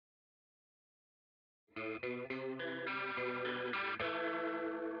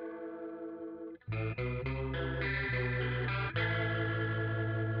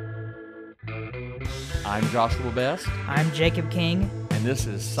I'm Joshua Best. I'm Jacob King. And this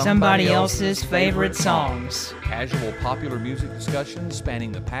is Somebody Else's Favorite Songs. Casual popular music discussions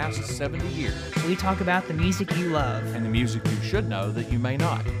spanning the past 70 years. We talk about the music you love. And the music you should know that you may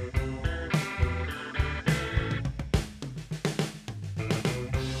not.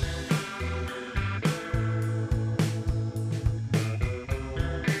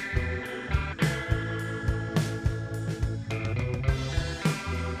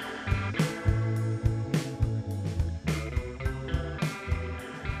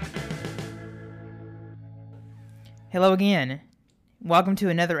 Hello again. Welcome to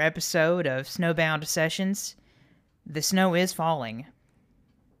another episode of Snowbound Sessions. The snow is falling.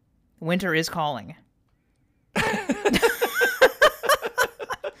 Winter is calling.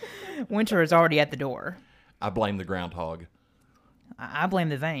 Winter is already at the door. I blame the groundhog. I blame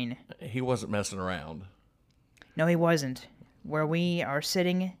the vein. He wasn't messing around. No, he wasn't. Where we are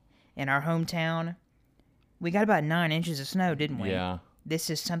sitting in our hometown, we got about 9 inches of snow, didn't we? Yeah.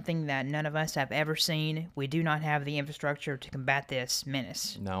 This is something that none of us have ever seen. We do not have the infrastructure to combat this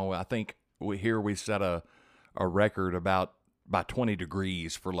menace. No, I think we set a record about by 20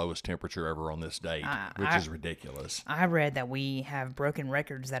 degrees for lowest temperature ever on this date, which is ridiculous. I read that we have broken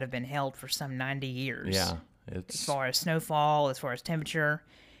records that have been held for some 90 years. Yeah. As far as snowfall, as far as temperature.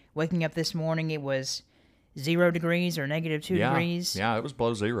 Waking up this morning, it was 0 degrees or -2 degrees. Yeah, it was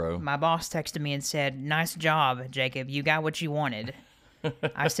below zero. My boss texted me and said, "Nice job, Jacob. You got what you wanted."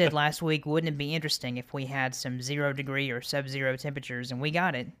 I said last week, wouldn't it be interesting if we had some 0 degree or sub-zero temperatures, and we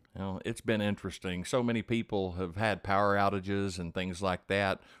got it. Well, it's been interesting. So many people have had power outages and things like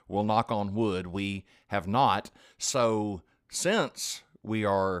that. Well, knock on wood, we have not. So since we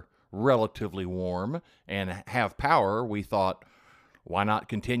are relatively warm and have power, we thought, why not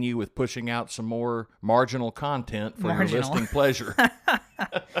continue with pushing out some more marginal content for your listening pleasure?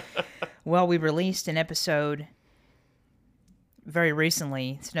 Well, we released an episode very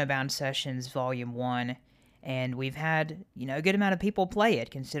recently, Snowbound Sessions Volume 1, and we've had, a good amount of people play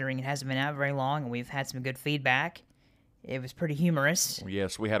it, considering it hasn't been out very long, and we've had some good feedback. It was pretty humorous.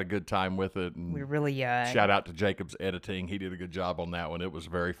 Yes, we had a good time with it. And we really... shout out to Jacob's editing. He did a good job on that one. It was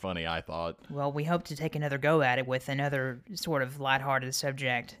very funny, I thought. Well, we hope to take another go at it with another sort of lighthearted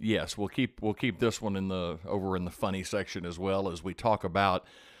subject. Yes, we'll keep this one over in the funny section as well, as we talk about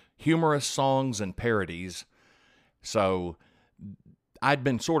humorous songs and parodies. So I'd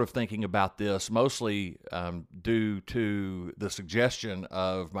been sort of thinking about this mostly due to the suggestion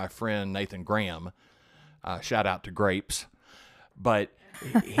of my friend Nathan Graham. Shout out to Grapes. But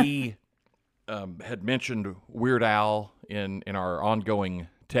he had mentioned Weird Al in our ongoing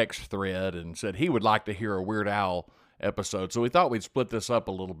text thread and said he would like to hear a Weird Al episode. So we thought we'd split this up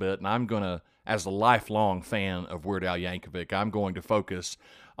a little bit. And I'm going to, as a lifelong fan of Weird Al Yankovic, I'm going to focus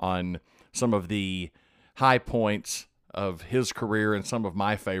on some of the high points of his career and some of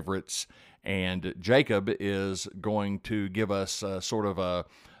my favorites, and Jacob is going to give us sort of a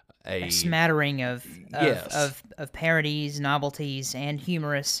smattering of parodies, novelties, and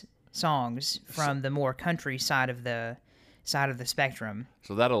humorous songs from the more country side of the spectrum.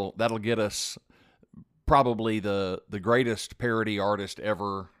 So that'll get us probably the greatest parody artist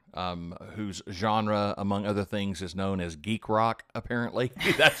ever, whose genre, among other things, is known as geek rock. Apparently,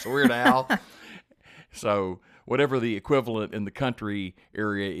 that's Weird Al. So whatever the equivalent in the country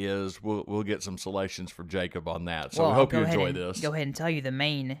area is, we'll get some selections from Jacob on that. So we hope you enjoy this. Go ahead and tell you the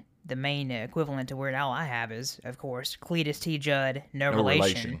main equivalent to Weird Al I have is, of course, Cletus T. Judd, No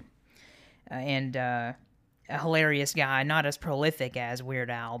Relation. And a hilarious guy, not as prolific as Weird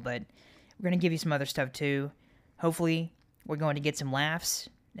Al, but we're going to give you some other stuff too. Hopefully, we're going to get some laughs.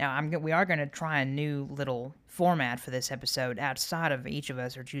 Now, we are going to try a new little format for this episode. Outside of each of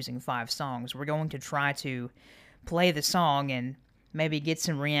us are choosing 5 songs, we're going to try to play the song and maybe get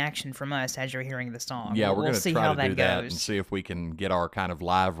some reaction from us as you're hearing the song. Yeah, we're going to try to do that goes. And see if we can get our kind of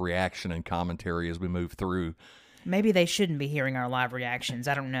live reaction and commentary as we move through. Maybe they shouldn't be hearing our live reactions.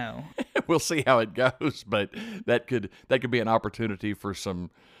 I don't know. We'll see how it goes, but that could be an opportunity for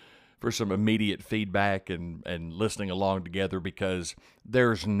some immediate feedback and listening along together, because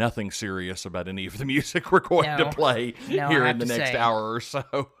there's nothing serious about any of the music we're going to play here in the next hour or so.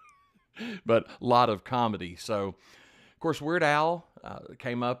 But a lot of comedy. So, of course, Weird Al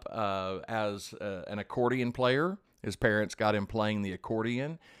came up as an accordion player. His parents got him playing the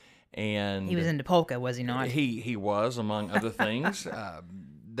accordion. And he was into polka, was he not? He was, among other things.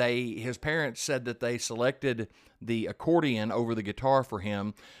 his parents said that they selected the accordion over the guitar for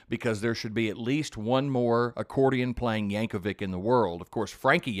him because there should be at least one more accordion-playing Yankovic in the world. Of course,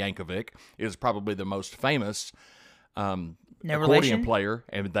 Frankie Yankovic is probably the most famous No accordion relation? player,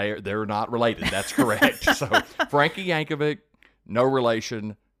 and they're not related. That's correct. So Frankie Yankovic, no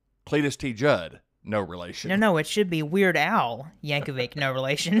relation. Cletus T. Judd, no relation. No, it should be Weird Al Yankovic, no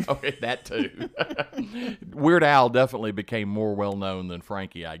relation. Okay, that too. Weird Al definitely became more well-known than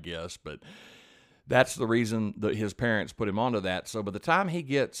Frankie, I guess, but that's the reason that his parents put him onto that. So by the time he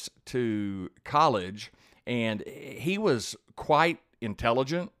gets to college, and he was quite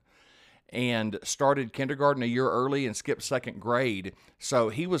intelligent and started kindergarten a year early and skipped second grade, so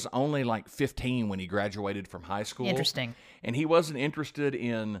he was only like 15 when he graduated from high school. Interesting. And he wasn't interested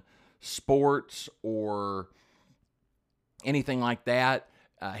in sports or anything like that.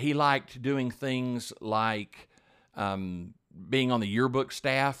 He liked doing things like being on the yearbook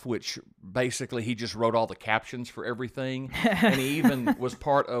staff, which basically he just wrote all the captions for everything. And he even was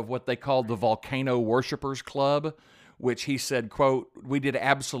part of what they called the Volcano Worshipers Club, which he said, quote, "We did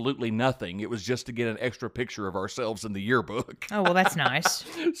absolutely nothing. It was just to get an extra picture of ourselves in the yearbook." Oh, well, that's nice.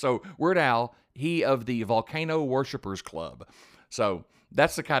 So Weird Al, he of the Volcano Worshipers Club. So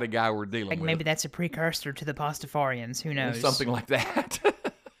that's the kind of guy we're dealing with. Maybe that's a precursor to the Pastafarians. Who knows? Something like that.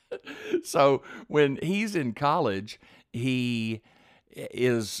 So when he's in college, he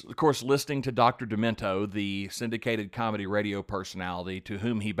is, of course, listening to Dr. Demento, the syndicated comedy radio personality to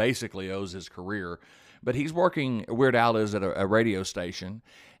whom he basically owes his career. But he's working, Weird Al is at a radio station,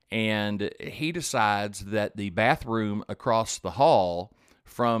 and he decides that the bathroom across the hall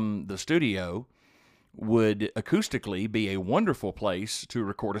from the studio would acoustically be a wonderful place to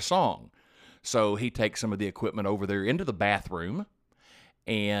record a song. So he takes some of the equipment over there into the bathroom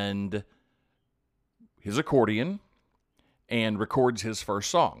and his accordion and records his first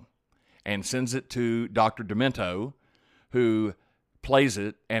song and sends it to Dr. Demento, who plays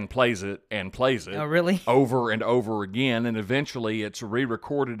it and plays it and plays it Oh, really? over and over again, and eventually it's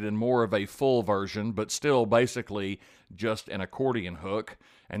re-recorded in more of a full version, but still basically just an accordion hook,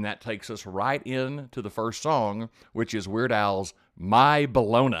 and that takes us right into the first song, which is Weird Al's My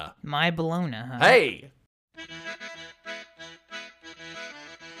Bologna. My Bologna, huh? Hey!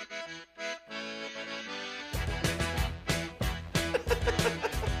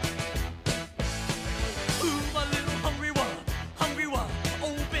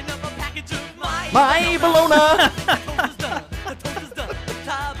 My Bologna!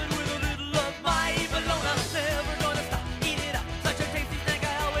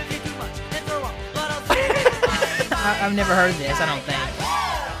 I've never heard this, I don't think.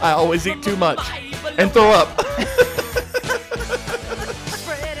 I always eat too much and throw up.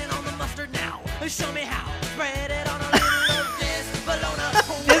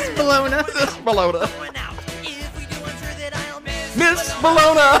 This Bologna. Miss Bologna. Miss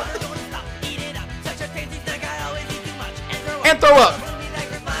Bologna! And throw up.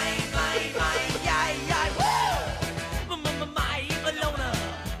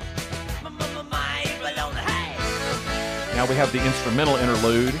 Now we have the instrumental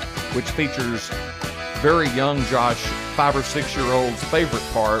interlude, which features very young Josh, 5 or 6 year old's favorite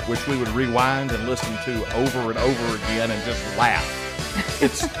part, which we would rewind and listen to over and over again and just laugh.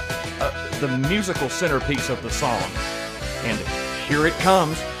 It's the musical centerpiece of the song. And here it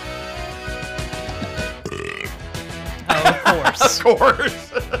comes. Oh, of course. Of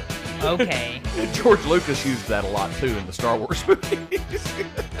course. Okay. George Lucas used that a lot too in the Star Wars movies.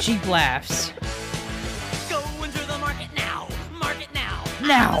 Cheap laughs. Go into the market now. Market now.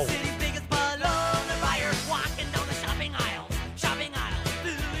 Now. The city's biggest bologna buyer. Walking down the shopping aisles. Shopping aisles.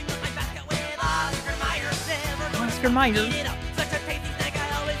 Filling up my basket with Oscar Mayer. Never gonna Oscar Mayer. eat it up. Such a tasty snack.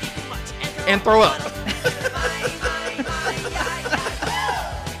 I always eat too much. And throw up.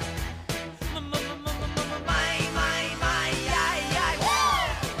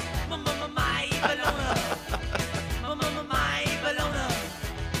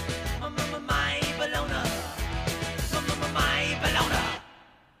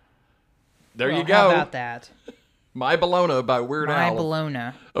 There you go. How about that? My Bologna by Weird My Al.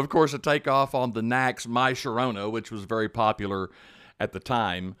 Bologna. Of course, a takeoff on the Knack's My Sharona, which was very popular at the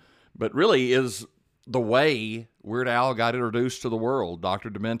time, but really is the way Weird Al got introduced to the world. Dr.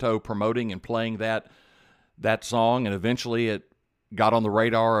 Demento promoting and playing that song, and eventually it got on the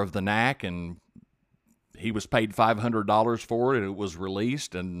radar of the Knack, and he was paid $500 for it, and it was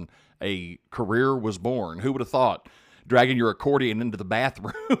released, and a career was born. Who would have thought? Dragging your accordion into the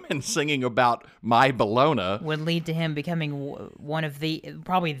bathroom and singing about My Bologna Would lead to him becoming one of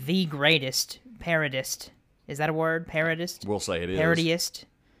probably the greatest parodist. Is that a word? Parodist? We'll say it is. Parodiist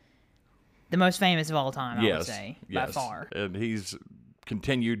the most famous of all time, I would Yes, say, yes. by far. And he's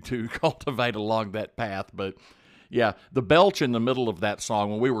continued to cultivate along that path. But yeah, the belch in the middle of that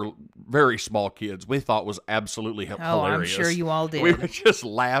song when we were very small kids, we thought was absolutely hilarious. Oh, I'm sure you all did. We would just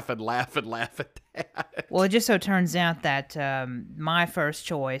laugh and laugh and laugh at that. Well, it just so turns out that my first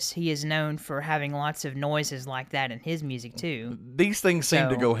choice, he is known for having lots of noises like that in his music too. These things seem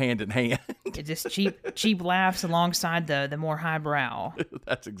to So- go hand in hand. It's just cheap laughs alongside the more highbrow.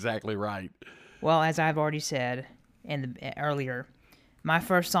 That's exactly right. Well, as I've already said earlier, my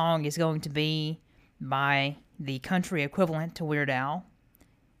first song is going to be by the country equivalent to Weird Al.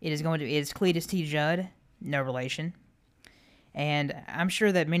 It is Cletus T. Judd, no relation. And I'm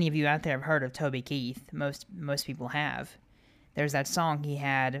sure that many of you out there have heard of Toby Keith. Most people have. There's that song he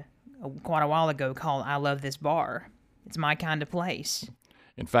had quite a while ago called "I Love This Bar." It's my kind of place.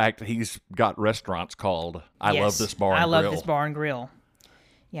 In fact, he's got restaurants called I Yes, Love This Bar and I Grill. Love This Bar and Grill.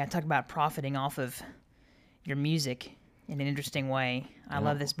 Yeah, talk about profiting off of your music in an interesting way. I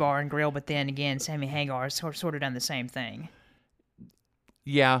love this bar and grill, but then again, Sammy Hagar has sort of done the same thing.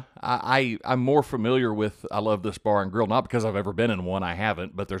 Yeah, I'm more familiar with I Love This Bar and Grill, not because I've ever been in one, I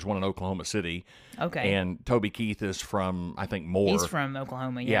haven't, but there's one in Oklahoma City. Okay. And Toby Keith is from, I think, Moore. He's from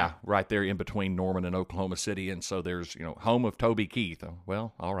Oklahoma, Yeah, right there in between Norman and Oklahoma City. And so there's, home of Toby Keith.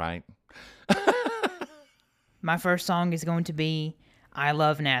 Well, all right. My first song is going to be I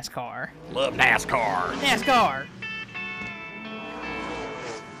Love NASCAR. Love NASCAR. NASCAR!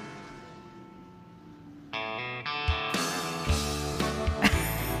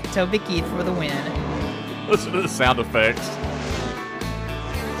 Toby Keith for the win. Listen to the sound effects.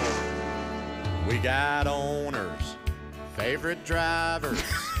 We got owners, favorite drivers.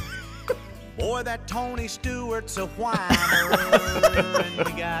 Boy, that Tony Stewart's a whiner. And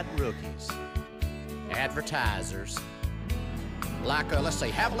we got rookies, advertisers. Like, let's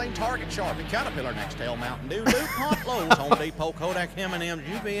say, Havoline, Target, Sharpie, Caterpillar, Nextel, Mountain Dew, DuPont, Lowe's, Home Depot, Kodak, M&M's,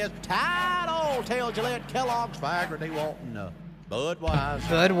 UPS, Tide, Old Tail, Gillette, Kellogg's, Viagra, they Walton, Budweiser.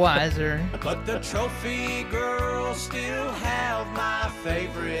 Budweiser. But the trophy girls still have my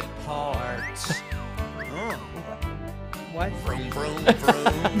favorite parts. What? Vroom, vroom, vroom,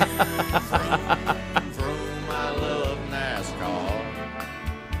 vroom, vroom, I love NASCAR.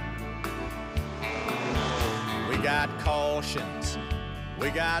 We got cautions, we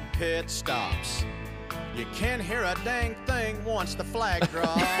got pit stops. You can't hear a dang thing once the flag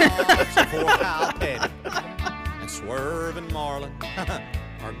drops. Poor Kyle Petty and Swerve and Marlin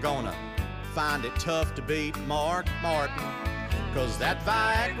are gonna find it tough to beat Mark Martin. 'Cause that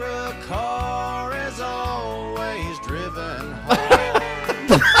Viagra car is always driven hard.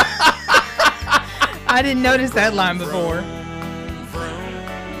 I didn't notice that line before. Vroom,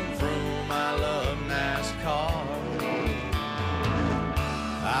 vroom, vroom, I love NASCAR.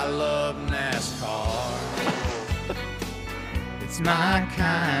 I love NASCAR. It's my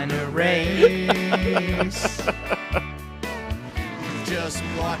kind of race. Just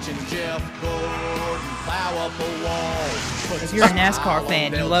watching Jeff Gordon plow up a wall. If you're a NASCAR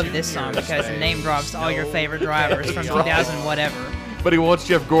fan, you love this song because it name drops all your favorite drivers from 2000 whatever. But he wants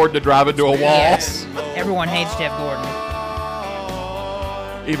Jeff Gordon to drive into a wall. Yes. Everyone hates Jeff Gordon.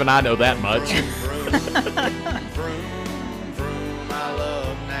 Even I know that much. Vroom, vroom, vroom, I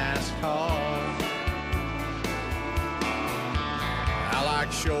love NASCAR. I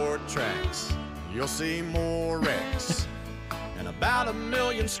like short tracks. You'll see more wrecks. And about 1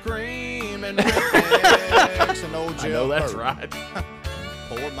 million screaming rednecks. And old Jeff I know that's Gordon. right.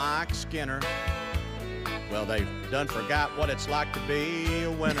 Poor Mike Skinner. Well, they've done forgot what it's like to be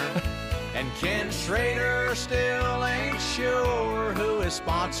a winner. And Ken Schrader still ain't sure who his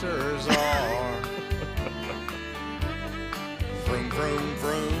sponsors are. Vroom, vroom,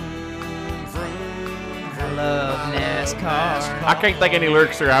 vroom, vroom. I love NASCAR. I can't think any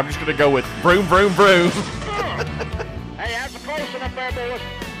lyrics here. I'm just going to go with vroom, vroom, vroom. Hey, that's a close one up there, boys.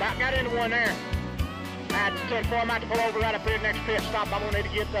 About got into one there. I had to tell for him to pull over right up here next pit stop. I'm going to need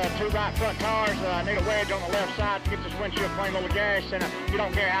to get two right front tires. I need a wedge on the left side to get this windshield clean full of gas. And you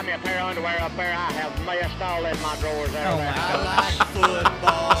don't care how many pair of underwear up there. I have messed all in my drawers out Oh there. my I like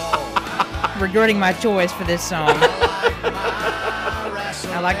football. Regretting my choice for this song.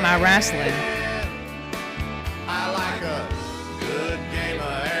 I like my wrestling. I like a good game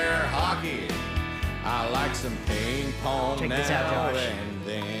of air hockey. I like some ping pong Check now this out, Josh. and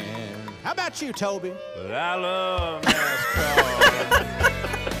then. How about you, Toby? But I love NASCAR.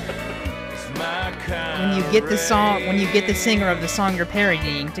 It's my kind When you get the of song, when you get the race. singer of the song you're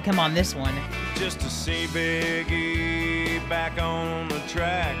parodying to come on this one, Just to see Big E back on the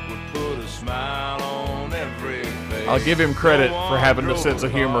track would put a smile on every face. I'll give him credit for having a sense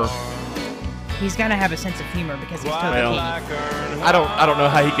of humor. He's got to have a sense of humor because he's Toby Well, Keith. I don't know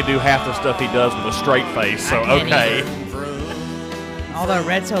how he could do half the stuff he does with a straight face. So I can't okay. Although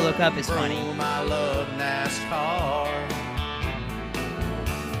Red Solo Cup is funny. I love NASCAR.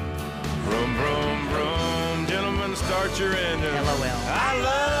 Vroom, vroom, vroom. Gentlemen, start your engine. LOL. I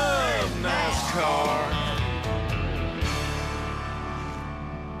love NASCAR.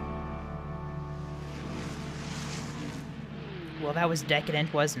 Well, that was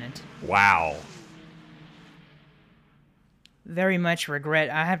decadent, wasn't it? Wow. Very much regret.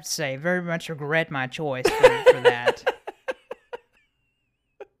 I have to say, very much regret my choice for that.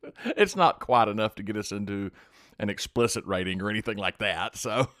 It's not quite enough to get us into an explicit rating or anything like that.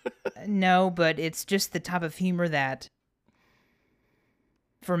 So No, but it's just the type of humor that,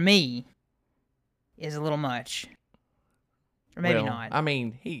 for me, is a little much. Or maybe well, not. I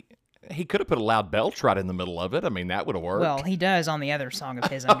mean, he could have put a loud belch right in the middle of it. I mean, that would have worked. Well, he does on the other song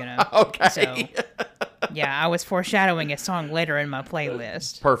of his. I'm gonna. Okay. So, yeah, I was foreshadowing a song later in my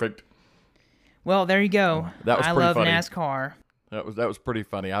playlist. Perfect. Well, there you go. That was I pretty love funny. NASCAR. That was pretty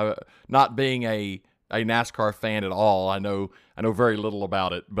funny. Not being a NASCAR fan at all, I know very little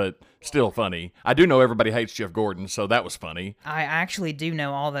about it, but still funny. I do know everybody hates Jeff Gordon, so that was funny. I actually do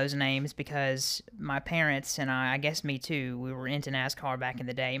know all those names because my parents and I guess me too, we were into NASCAR back in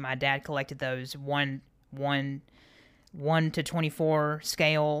the day. My dad collected those 1 to 24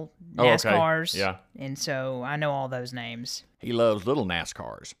 scale Oh, okay. NASCARs. Yeah. And so I know all those names. He loves little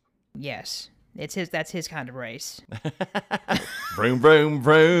NASCARs. Yes. That's his kind of race. Vroom, vroom,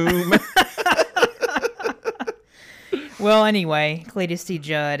 vroom. Well, anyway, Cletus T.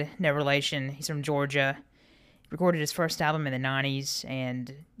 Judd, no relation. He's from Georgia. He recorded his first album in the 90s,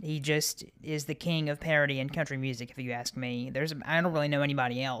 and he just is the king of parody in country music, if you ask me. I don't really know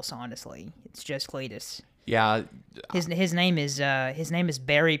anybody else, honestly. It's just Cletus. Yeah. His name is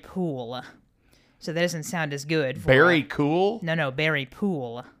Barry Poole. So that doesn't sound as good. Barry Cool? No, Barry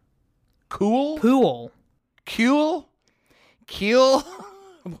Poole. Cool? Poole. Cool? Cool?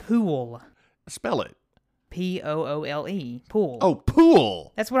 Poole. Spell it. Poole. Poole. Oh,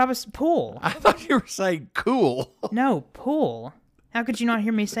 pool. That's what I was. Poole. I thought you were saying cool. No, Poole. How could you not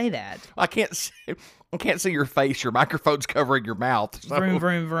hear me say that? I can't see your face. Your microphone's covering your mouth. So. Vroom,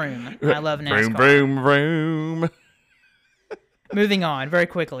 vroom, vroom. I love NASCAR. Vroom, vroom, vroom. Moving on very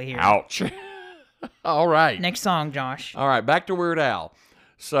quickly here. Ouch. All right. Next song, Josh. All right, back to Weird Al.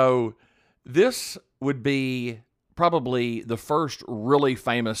 So this would be probably the first really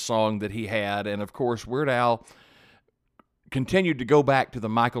famous song that he had, and of course Weird Al continued to go back to the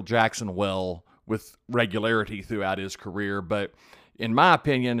Michael Jackson well with regularity throughout his career, but in my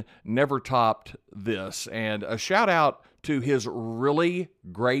opinion, never topped this. And a shout out to his really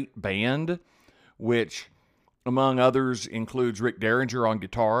great band, which among others includes Rick Derringer on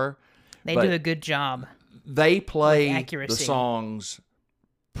guitar. They But do a good job. They play With the accuracy. songs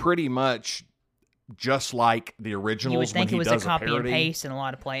pretty much just like the originals. You would think when it was he a does copy and parody. paste in a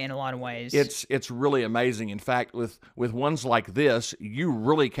lot of ways. It's really amazing. In fact, with ones like this, you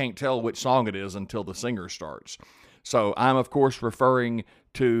really can't tell which song it is until the singer starts. So I'm, of course, referring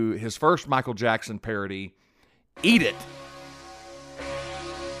to his first Michael Jackson parody, Eat It.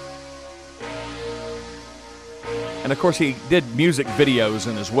 And, of course, he did music videos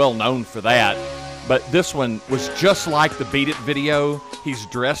and is well known for that. But this one was just like the Beat It video. He's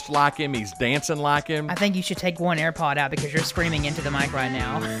dressed like him. He's dancing like him. I think you should take one AirPod out because you're screaming into the mic right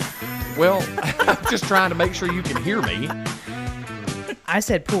now. Well, I'm just trying to make sure you can hear me. I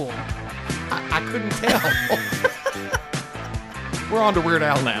said pool. I couldn't tell. We're on to Weird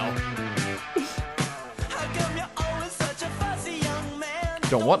Al now. How come you're always such a fussy young man?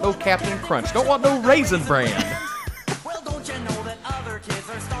 Don't want no Captain Crunch. Don't want no Raisin Bran. Well, don't you know that other kids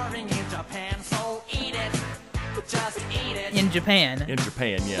are starving in Japan? So eat it. Just eat it. In Japan. In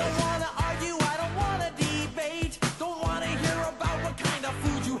Japan, Don't yes. wanna argue, I don't wanna debate. Don't wanna hear about what kind of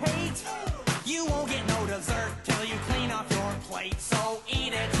food you hate. You won't get no dessert till you clean off your plate. So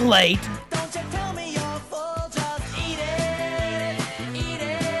eat it. Plate. Don't you tell me you're full, just eat it. Eat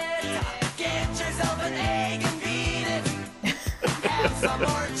it. Get yourself an egg and beat it. Have some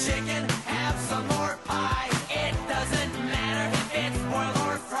more chicken, have some more pie. It doesn't matter if it's boiled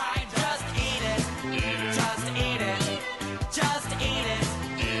or fried. Just eat it. Just eat it. Just eat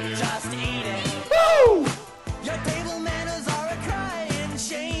it. Just eat it. Woo! Your table manners are a crying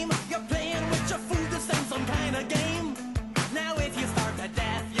shame. You're playing with your food, this ain't some kind of game. Now if you starve to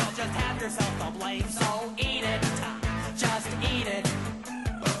death, you'll just have yourself to blame. So eat it. Just eat it.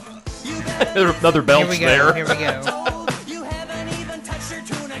 You better Another Here belch we go. there. Here we go. told. You haven't even touched your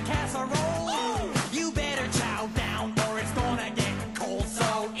tuna casserole. You better chow down or it's gonna get cold.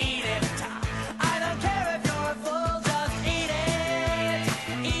 So eat it.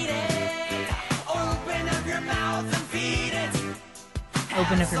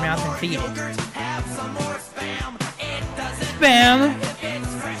 Open up your mouth and feed it. Yogurt, have some more spam. It doesn't Spam. if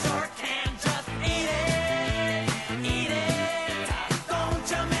it's fresh or canned, just eat it. Eat it. Don't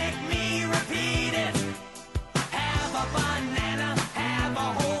you make me repeat it. Have a banana, have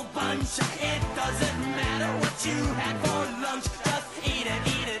a whole bunch. It doesn't matter what you had for lunch. Just eat it,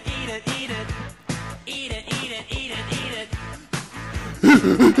 eat it, eat it, eat it. Eat it, eat it, eat it, eat it.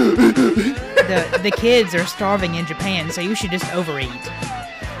 The kids are starving in Japan, so you should just overeat.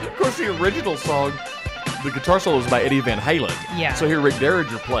 Of course, the original song, the guitar solo is by Eddie Van Halen. Yeah. So here Rick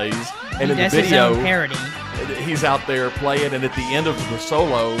Derringer plays, and He in the does his video, own parody. he's out there playing, and at the end of the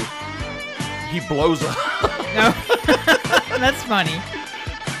solo, he blows up. No, that's funny.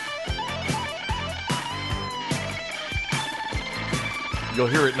 You'll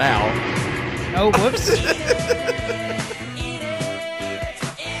hear it now. Oh, whoops.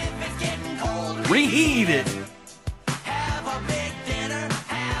 Reheat it. Have a big dinner,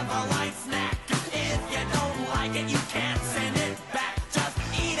 have a light snack. If you don't like it, you can't send it back. Just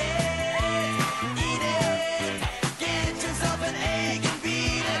eat it, eat it. Get yourself an egg and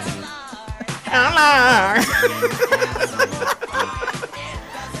beat it. It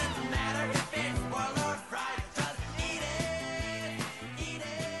doesn't matter if it's boiled or fried. Just eat it, eat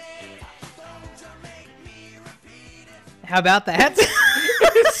it. Don't you make me repeat it. How about that?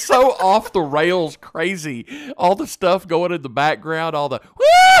 It's so off the rails crazy. All the stuff going in the background, all the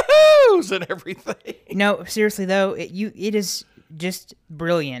woohoos and everything. No, seriously though, it is just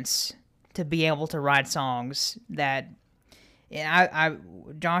brilliance to be able to write songs that. And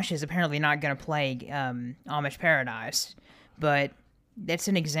Josh is apparently not going to play Amish Paradise, but that's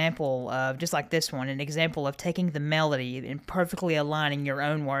an example of, just like this one, an example of taking the melody and perfectly aligning your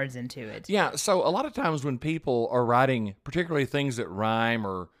own words into it. Yeah, so a lot of times when people are writing, particularly things that rhyme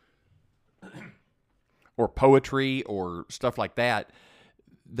or poetry or stuff like that,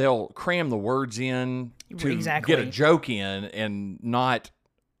 they'll cram the words in to Exactly. get a joke in and not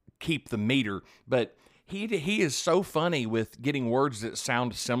keep the meter. But he is so funny with getting words that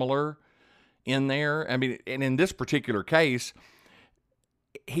sound similar in there. I mean, and in this particular case,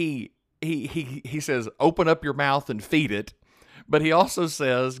 he says, open up your mouth and feed it. But he also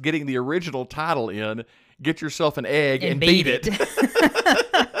says, getting the original title in, get yourself an egg and beat it.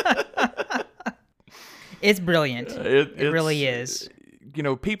 It's brilliant. It really is. You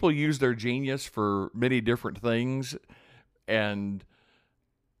know, people use their genius for many different things, and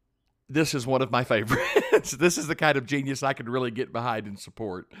this is one of my favorites. This is the kind of genius I could really get behind and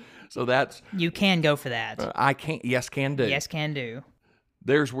support. So that's... You can go for that. I can't... Yes, can do. Yes, can do.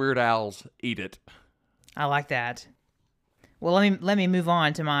 There's Weird Al's Eat It. I like that. Well, let me move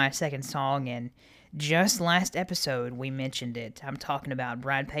on to my second song, and just last episode we mentioned it. I'm talking about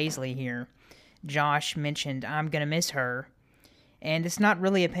Brad Paisley here. Josh mentioned I'm Gonna Miss Her, and it's not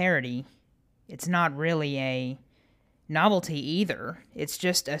really a parody. It's not really a novelty either. It's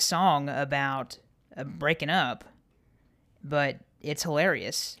just a song about breaking up, but it's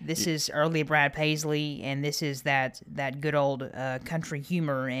hilarious. This is early Brad Paisley, and this is that good old country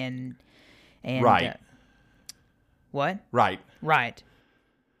humor and Right. What? Right. Right.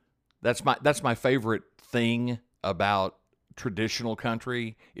 That's my favorite thing about traditional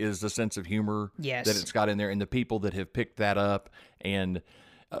country is the sense of humor Yes. that it's got in there, and the people that have picked that up. And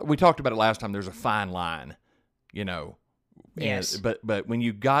we talked about it last time. There's a fine line, you know. And- Yes. But when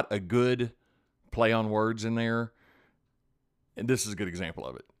you got a good play on words in there, and this is a good example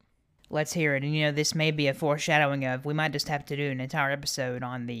of it. Let's hear it. And you know, this may be a foreshadowing of, we might just have to do an entire episode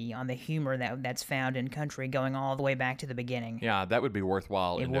on the humor that's found in country going all the way back to the beginning. Yeah, that would be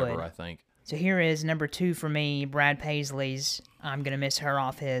worthwhile It endeavor, would. I think. So here is number 2 for me, Brad Paisley's I'm Gonna Miss Her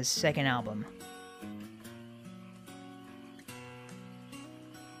off his second album.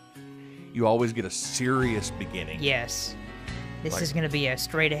 You always get a serious beginning. Yes. This Like- is gonna be a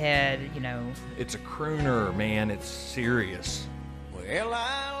straight ahead, you know. It's a crooner, man. It's serious. Well,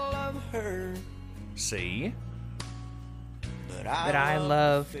 I love her, See? but But I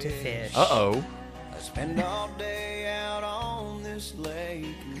love to fish. Uh-oh. I spend all day out on this lake,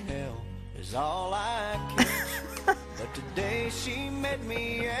 and hell is all I catch. But today she met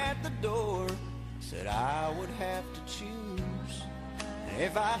me at the door, said I would have to choose. And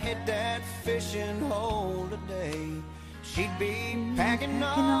if I hit that fishing hole today, she'd be packing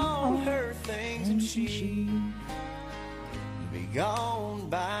all her things and she'd be gone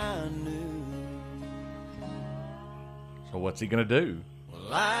by noon. So what's he gonna do?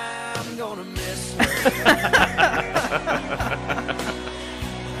 Well, I'm gonna miss her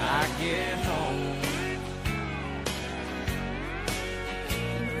when I get home.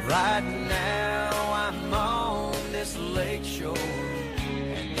 Right now I'm on this lake shore,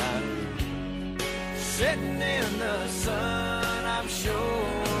 Sitting in the sun, I'm sure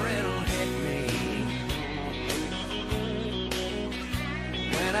it'll hit me.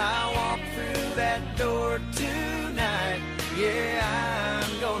 When I walk through that door tonight, yeah,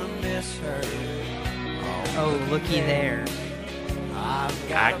 I'm gonna miss her. Oh, looky there.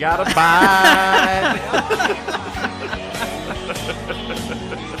 I got a bite.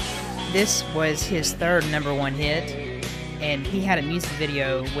 This was his third #1 hit, and he had a music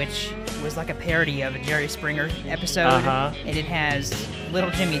video which was like a parody of a Jerry Springer episode, and it has little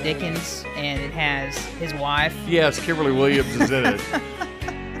Jimmy Dickens, and it has his wife. Yes, Kimberly Williams is in it.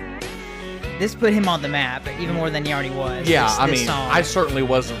 This put him on the map, even more than he already was. Yeah, this, I this mean, song. I certainly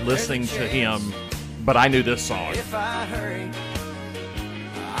wasn't listening to him, but I knew this song. If I hurry,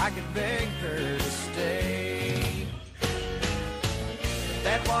 I could beg her to stay. If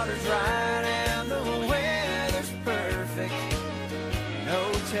that water's right and the weather's perfect,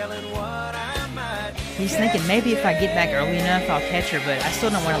 no telling what I might. He's thinking, maybe if I get back early enough, I'll catch her, but I still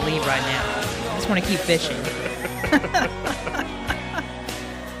don't want to leave right now. I just want to keep fishing.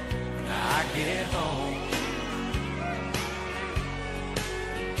 I get home.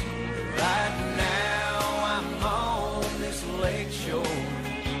 Right now I'm on this lake shore,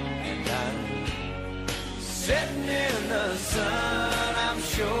 and I'm sitting in the sun. I'm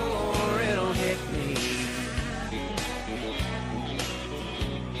sure it'll hit me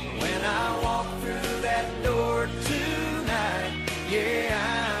when I walk through that door tonight.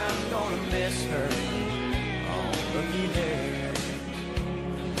 Yeah, I'm gonna miss her. Oh, looky there,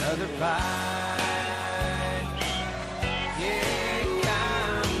 another bite.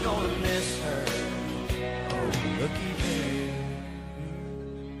 Yeah, I'm gonna miss her. Oh, looky there,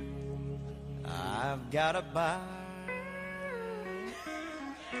 I've got a bite.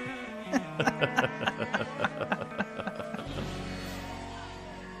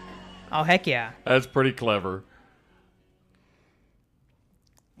 Oh, heck yeah. That's pretty clever.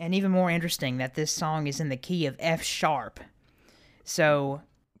 And even more interesting that this song is in the key of F sharp. So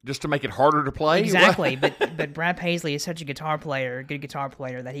Just to make it harder to play? exactly, but Brad Paisley is such a guitar player, good guitar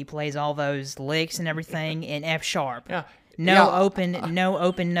player, that he plays all those licks and everything in F sharp. Yeah. No Yeah, no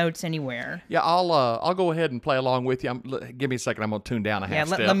open notes anywhere. Yeah, I'll go ahead and play along with you. Give me a second. I'm going to tune down a half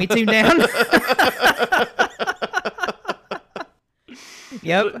Yeah, step. let me tune down.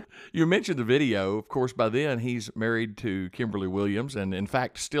 Yep. You mentioned the video. Of course, by then he's married to Kimberly Williams, and in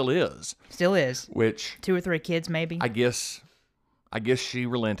fact still is. Still is. Which 2 or 3 kids, maybe. I guess she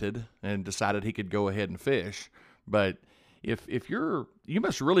relented and decided he could go ahead and fish. But if you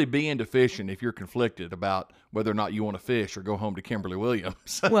must really be into fishing if you're conflicted about whether or not you want to fish or go home to Kimberly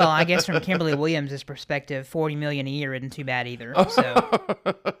Williams. Well, I guess from Kimberly Williams' perspective, $40 million a year isn't too bad either. So,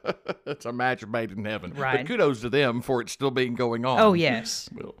 It's a match made in heaven. Right. But kudos to them for it still being going on. oh yes.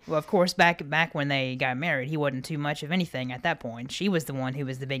 Well, Well, of course, back when they got married, he wasn't too much of anything at that point. She was the one who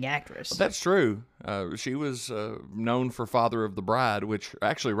was the big actress. that's true. She was known for Father of the Bride, which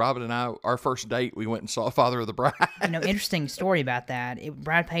actually Robin and I, our first date, we went and saw Father of the Bride. Interesting story about that.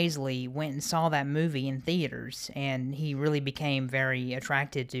 Brad Paisley went and saw that movie in theaters, and he really became very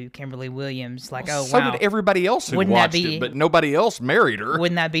attracted to Kimberly Williams. Like, oh So wow, did everybody else who Wouldn't that watched be- it, but nobody else married her.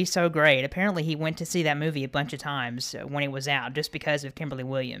 wouldn't that be so great? Apparently, he went to see that movie a bunch of times when it was out, just because of Kimberly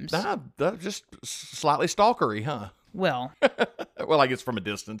Williams. That's just slightly stalkery, huh? Well, Well, I guess from a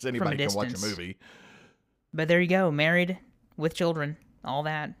distance, anybody can watch a distance. movie. but there you go, married with children, all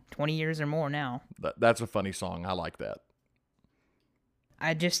that, 20 years or more now. That's a funny song. I like that.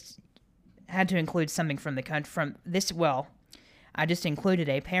 I just had to include something from the country from this. Well, I just included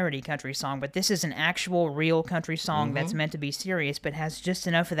a parody country song, but this is an actual, real country song that's meant to be serious, but has just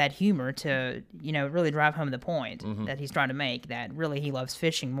enough of that humor to, really drive home the point that he's trying to make. That really he loves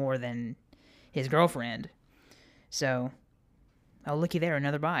fishing more than his girlfriend. So, oh looky there,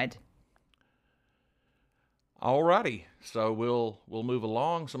 another bite. Alrighty, so we'll move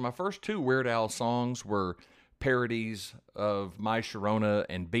along. So my first 2 Weird Al songs were parodies of My Sharona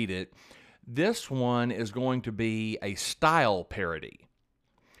and Beat It. This one is going to be a style parody.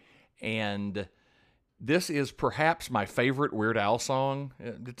 And this is perhaps my favorite Weird Al song.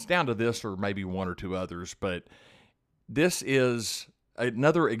 It's down to this or maybe 1 or 2 others, but this is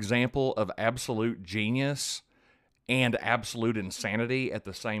another example of absolute genius and absolute insanity at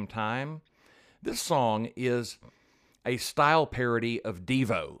the same time. This song is a style parody of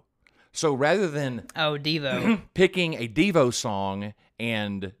Devo. So rather than Oh, Devo. picking a Devo song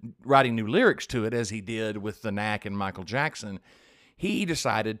and writing new lyrics to it, as he did with The Knack and Michael Jackson, he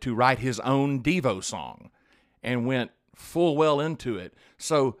decided to write his own Devo song and went full well into it.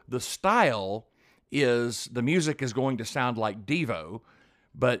 So the style is, the music is going to sound like Devo,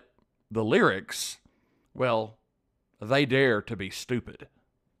 but the lyrics Well, they dare to be stupid.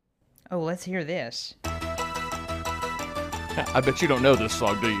 Oh, let's hear this. I bet you don't know this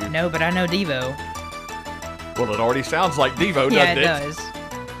song, do you? No, but I know Devo. Well, it already sounds like Devo, doesn't Yeah, it? it does.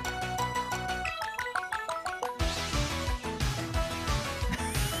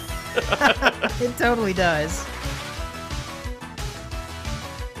 It totally does.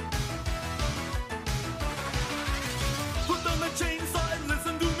 Put down the chainsaw and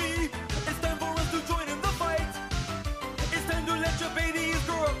listen to me. It's time for us to join in the fight. It's time to let your babies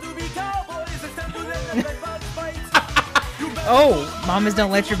grow up to be cowboys. It's time to let them let bugs fight. You better Oh, mamas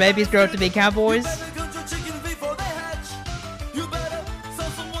don't let your babies grow up to be cowboys. better count your chickens before they hatch. You better sell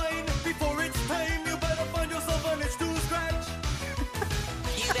some wine before it's time. You better find yourself an itch to scratch.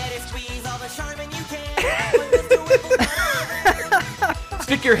 You better squeeze all the charmin you can.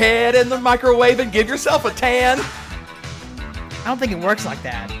 Stick your head in the microwave and give yourself a tan. I don't think it works like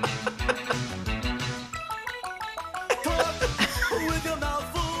that. Talk with your mouth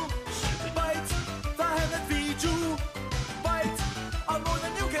full. Bite the hand that feeds you. Bite on more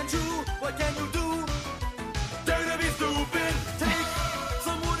than you can chew. What can you do? Dare to be stupid. Take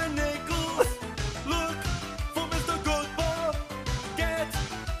some wooden nickels. Look for Mr. Goodbar. Get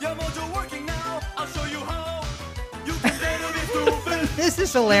your mojo working now. I'll show you how. You can dare to be stupid. This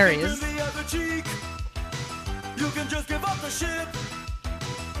is hilarious. To the other cheek. You can just give up the ship.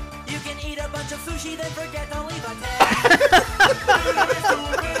 You can eat a bunch of sushi, then forget to leave a tip. Dare to be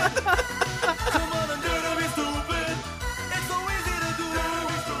stupid. Come on and dare to be stupid. It's so easy to do. Dare to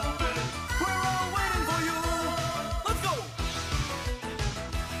be stupid. We're all waiting for you. Let's go.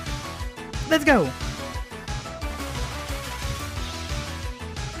 Let's go.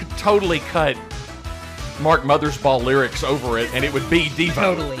 Could totally cut Mark Mothersbaugh lyrics over it, and it would be Devo.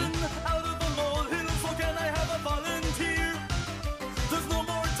 Totally. Out of the molehill, so can I have a volunteer? There's no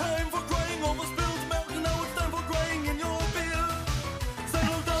more time for crying over spilled milk. Now it's time for crying in your beer.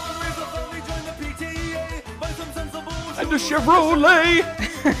 Settle down, raise a family, join the PTA. Buy some sensible And the shoes. Chevrolet.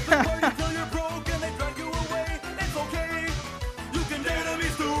 Party till you're broke and they drag you away. It's okay. You can dare to be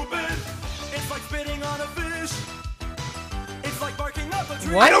stupid. It's like spitting on a fish. It's like barking up a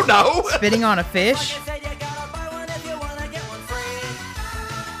tree. I don't know. Spitting on a fish. Like I said, you gotta buy one if you wanna get one free.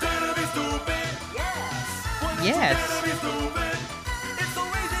 Dare to be stupid. Yes. Why don't you Yes. dare to be stupid? It's so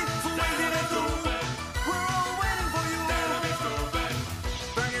easy to do. We're all waiting for you. Dare to be stupid.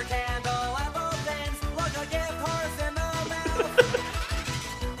 Burn your candle at both ends. Look a gift horse in the mouth.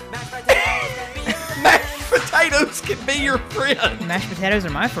 Mashed potatoes can be your Mashed potatoes can be your friend. Mashed potatoes are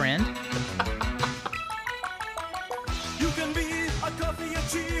my friend. You can be a coffee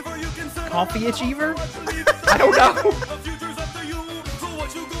achiever. You can set Coffee achiever? I don't know. The future's up to you. So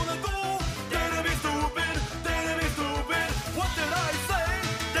what you gonna do? Dare to be stupid. Dare to be stupid. What did I say?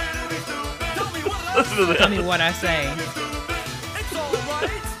 Dare to be stupid. Tell me what I Listen to Tell me this. what I say. stupid. It's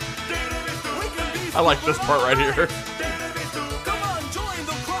alright. Dare to be stupid. We can be I like this part right here. Dare to be stupid. Come on, join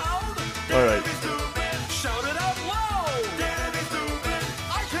the crowd. Dare All right. to be stupid. Shout it out loud. Dare to be stupid.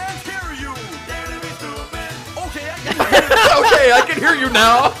 I can't hear you. Dare to be stupid. Okay, I can hear you. Okay, I can hear you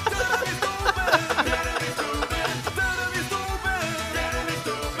now.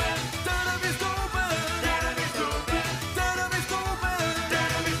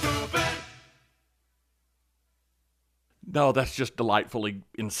 No, that's just delightfully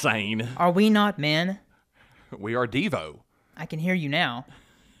insane. Are we not men? We are Devo. I can hear you now.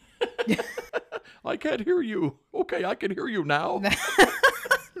 I can't hear you. Okay, I can hear you now.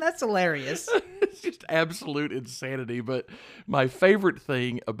 That's hilarious. It's just absolute insanity. But my favorite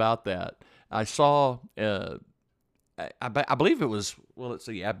thing about that, I saw, I believe it was, well, let's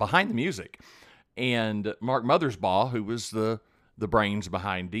see, Behind the Music. And Mark Mothersbaugh, who was the brains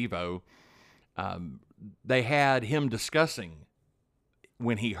behind Devo, they had him discussing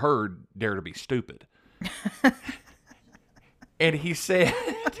when he heard Dare to be Stupid. And he said,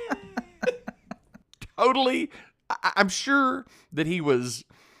 totally, I'm sure that he was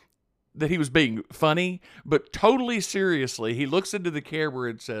being funny, but totally seriously, he looks into the camera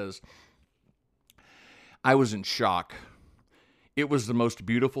and says, I was in shock. It was the most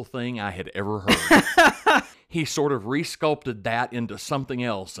beautiful thing I had ever heard. He sort of resculpted that into something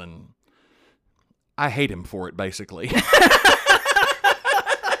else, and I hate him for it, basically.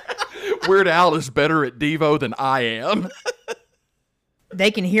 Weird Al is better at Devo than I am. They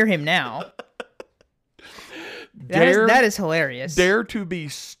can hear him now. That is hilarious. Dare to be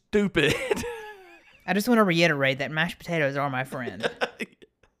stupid. I just want to reiterate that mashed potatoes are my friend.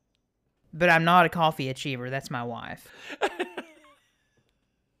 But I'm not a coffee achiever. That's my wife.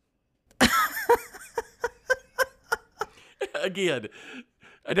 Again,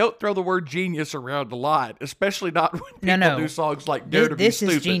 I don't throw the word genius around a lot, especially not when people No. do songs like Dare to Be This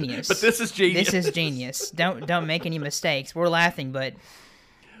Stupid. is genius. But this is genius. This is genius. Don't make any mistakes. We're laughing, but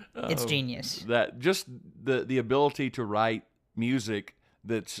it's genius. That just the ability to write music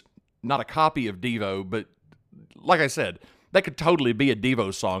that's not a copy of Devo, but like I said, that could totally be a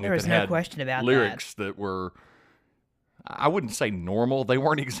Devo song There if is it no had question about lyrics that were, I wouldn't say normal. They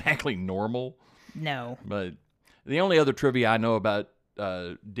weren't exactly normal. No. But the only other trivia I know about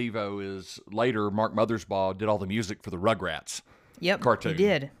Devo is later Mark Mothersbaugh did all the music for the Rugrats Yep. cartoon. He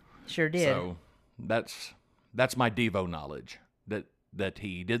did. Sure did. So that's my Devo knowledge. That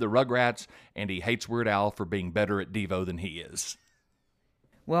he did the Rugrats and he hates Weird Al for being better at Devo than he is.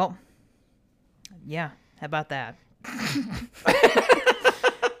 Well, yeah. How about that?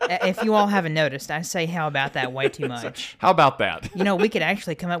 If you all haven't noticed, I say how about that way too much. How about that? You know, we could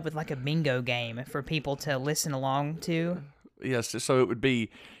actually come up with like a bingo game for people to listen along to. Yes, so it would be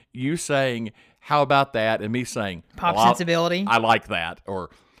you saying, how about that, and me saying, Pop "Well, sensibility." I like that. Or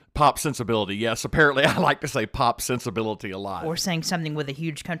pop sensibility. Yes, apparently I like to say pop sensibility a lot. Or saying something with a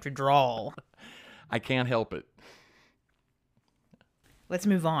huge country drawl. I can't help it. Let's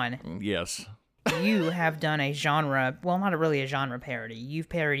move on. Yes. You have done a genre, well, not really a genre parody. You've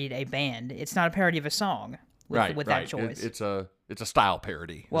parodied a band. It's not a parody of a song with that choice. It's a style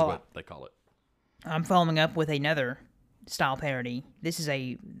parody Well, is what they call it. I'm following up with another style parody. This is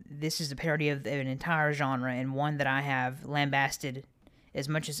a parody of an entire genre and one that I have lambasted as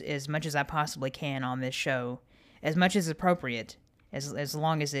much as I possibly can on this show, as much as appropriate, as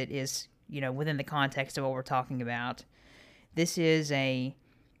long as it is, within the context of what we're talking about. This is a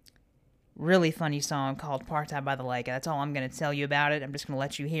really funny song called Parked by the Lake. That's all I'm going to tell you about it. I'm just going to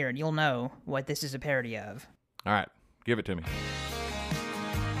let you hear it. You'll know what this is a parody of. All right, give it to me.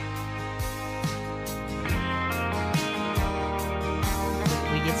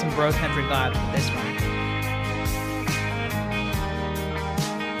 We get some bro country vibes with this one.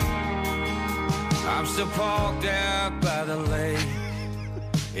 I'm still parked out by the lake,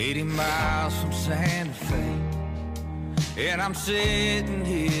 80 miles from Santa Fe. And I'm sitting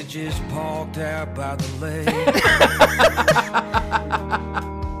here just parked out by the lake.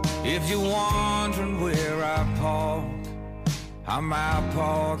 If you're wondering where I parked, I'm out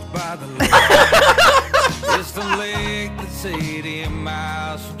parked by the lake. It's the lake that's 80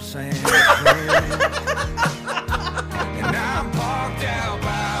 miles from Santa Fe. And I'm parked out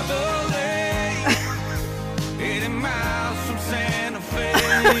by the lake, 80 miles from Santa Fe.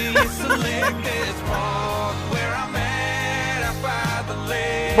 It's the lake that's parked where I'm at, out by the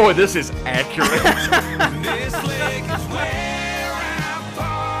lake. Boy, this is accurate. This lake is where I'm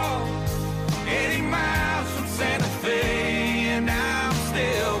parked, 80 miles from Santa Fe. And I'm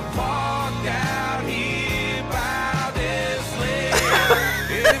still parked out here by this lake,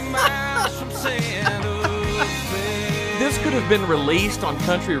 80 miles from Santa Fe. This could have been released on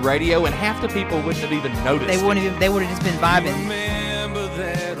country radio, and half the people wouldn't have even noticed. They would have just been vibing. Remember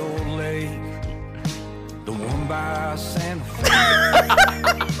that old lake, the one by Santa Fe.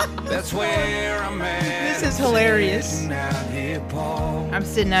 That's where I'm at. This is hilarious. Sitting out here, Paul. I'm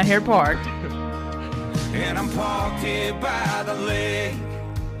sitting out here parked. And I'm parked here by the lake,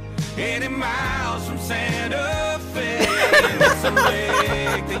 80 miles from Santa Fe. It's a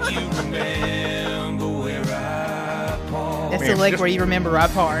lake that you remember where I parked. That's Man, the lake just- where you remember I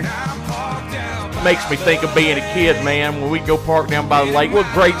parked. I'm parked out by Makes me think of being a kid, man, when we go park down by the lake. What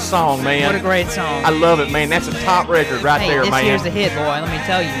a great song, man. What a great song. I love it, man. That's a top record right Hey, there, this man. here's a hit, boy. Let me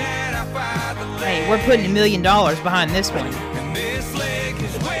tell you. Hey, we're putting $1 million behind this one. and this lake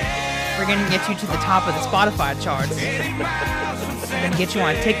is where We're gonna get you to the top of the Spotify charts. We're gonna get you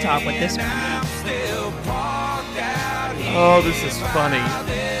on TikTok with this one. I'm still parked out here. Oh, this is funny.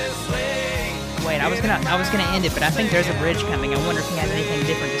 Wait, I was gonna end it, but I think there's a bridge coming. I wonder if he has anything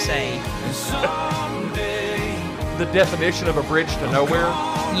different to say. The definition of a bridge to nowhere.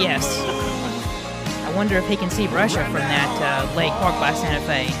 Yes. I wonder if he can see Russia from that lake parked by Santa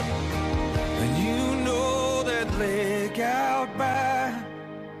Fe. And you know that lake out by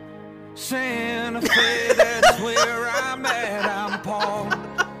Santa Fe, that's where I'm at. I'm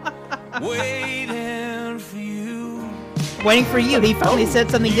parked, waiting for you. Waiting for you. He finally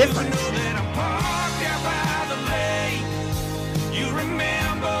said something different. That I'm parked out by the lake. You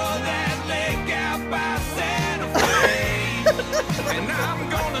remember that lake out by Santa Fe. And I'm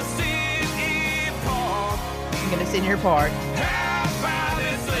gonna sit here parked I'm gonna sit in your park. out by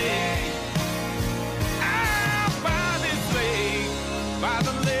this lake. Out by this lake. By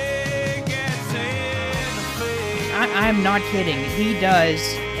the lake at Santa Fe. I'm not kidding. He does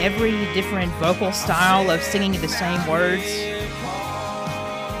every different vocal style of singing the same words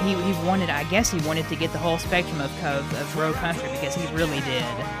he wanted, I guess he wanted to get the whole spectrum of road country, because he really did.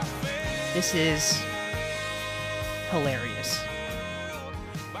 This is hilarious.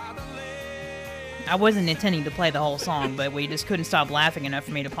 I wasn't intending to play the whole song, but we just couldn't stop laughing enough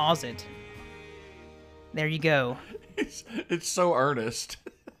for me to pause it. There you go. It's so earnest.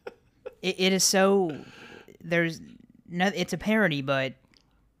 It is so... There's no... It's a parody, but...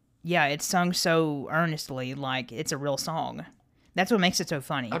 Yeah, it's sung so earnestly, like it's a real song. That's what makes it so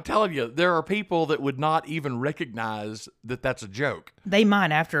funny. I'm telling you, there are people that would not even recognize that that's a joke. They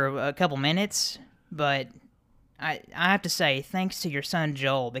might after a couple minutes, but I have to say, thanks to your son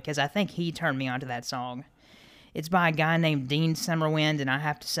Joel, because I think he turned me onto that song. It's by a guy named Dean Summerwind, and I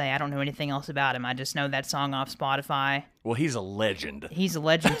have to say, I don't know anything else about him. I just know that song off Spotify. Well, he's a legend. He's a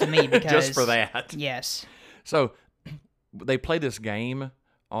legend to me because... Just for that. Yes. So, they play this game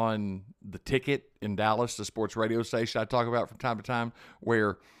on the Ticket in Dallas, the sports radio station I talk about from time to time,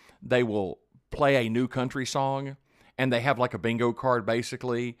 where they will play a new country song, and they have like a bingo card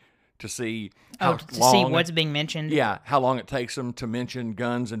basically to see how long, see what's being mentioned. Yeah, how long it takes them to mention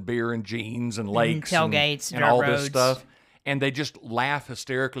guns and beer and jeans and lakes tailgates, and all dirt this roads. stuff. And they just laugh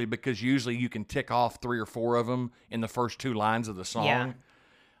hysterically because usually you can tick off 3 or 4 of them in the first 2 lines of the song. Yeah.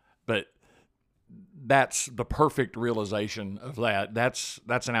 But that's the perfect realization of that. That's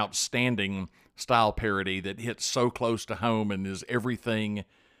an outstanding style parody that hits so close to home and is everything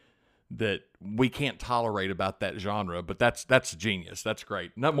that we can't tolerate about that genre. But that's genius. That's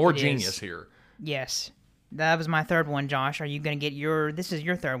great. Not more genius here. Yes. That was my third one, Josh. Are you going to get your... This is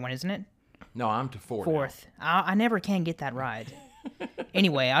your third one, isn't it? No, I'm to 4 now. Fourth. I never can get that right.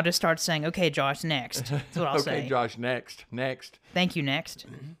 Anyway, I'll just start saying, okay, Josh, next. That's what I'll say. Okay, Josh, next. Thank you, next.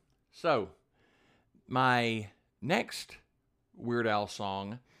 So, my next Weird Al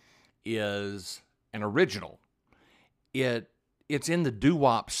song is an original. It's in the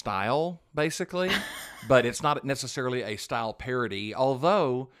doo-wop style, basically, but it's not necessarily a style parody.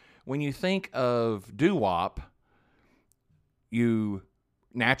 Although, when you think of doo-wop, you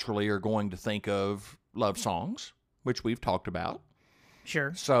naturally are going to think of love songs, which we've talked about.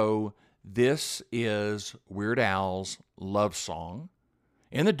 Sure. So, this is Weird Al's love song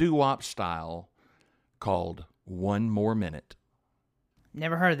in the doo-wop style called One More Minute.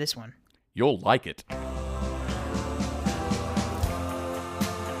 Never heard of this one. You'll like it.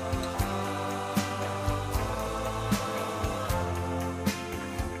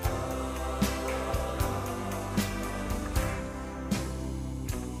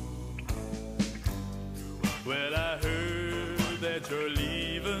 Well, I heard that you're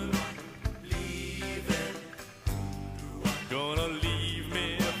leaving. Gonna leave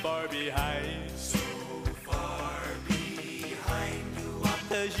me far behind. So far behind.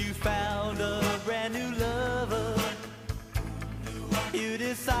 'Cause you found a brand new lover. You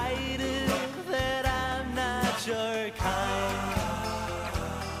decided that I'm not your kind.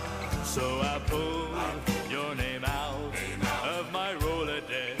 So I pulled your name out of my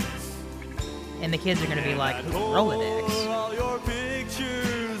Rolodex. And the kids are going to be like, Rolodex. All your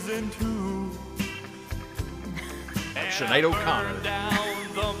pictures into Sinead O'Connor. down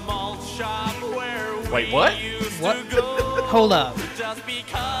the malt shop where Wait, we what? used What? to go. Hold up. Just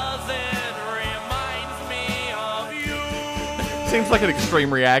because it reminds me of you. Seems like an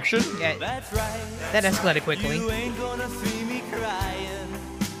extreme reaction. Yeah, That's right. that escalated quickly. You ain't gonna see me crying.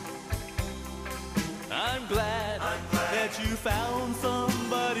 I'm glad that you found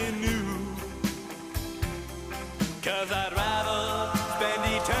somebody new. 'Cause I'd rather spend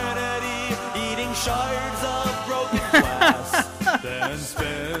eternity eating shards of broken glass than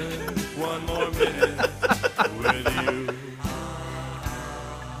spend one more minute with you.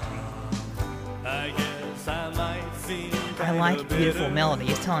 I guess I might seem I like kinda beautiful bitter.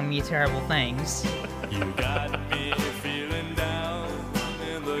 melodies telling me terrible things. You got me feeling down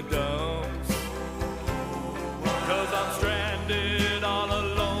in the dumps. 'Cause I'm stranded all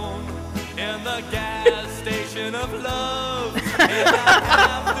alone in the gas station of love. And I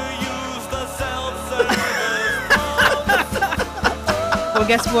have to use the self-service. Well,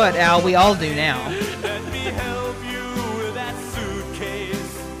 guess what, Al? We all do now. Let me help you with that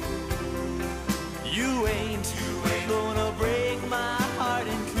suitcase. You ain't gonna break my heart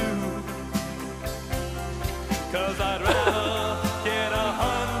in two. 'Cause I'd rather get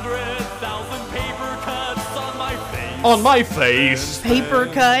 100,000 paper cuts on my face. On my face. Paper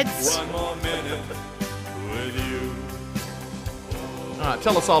cuts. One more minute with you. All right,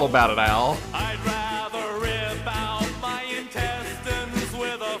 tell us all about it, Al. I'd rather rip out my intestines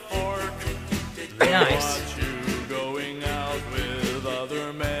with a fork. Nice. Watch you going out with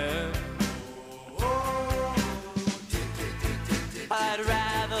other men. I'd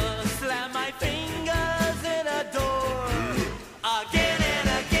rather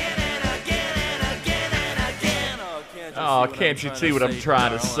Oh, can't you see what I'm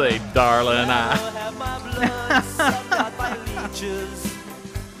trying to say, darling? I'll have my blood sucked out by leeches.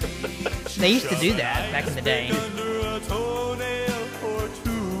 They used to do that back in the day. Under a toenail or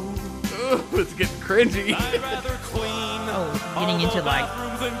two. It's getting cringy. I'd rather clean Oh, getting into like,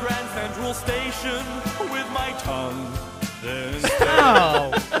 bathrooms in Grand Central Station with my tongue than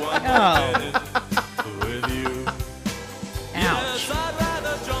oh, one oh, minute with you. ouch. Yes, I'd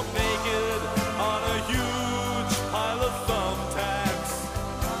rather jump naked on a huge pile of thumbtacks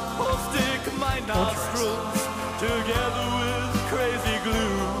or stick my nostrils together with crazy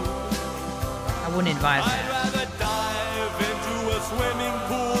glue. I wouldn't advise I'd that. rather dive into a swimming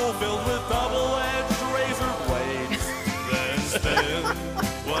pool filled with double-edged razor blades than spend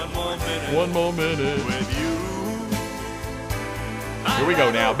one more minute with you. Here we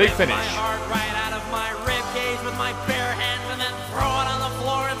go now. Big finish. My heart right out of my rib cage with my bare hands and then throw it on the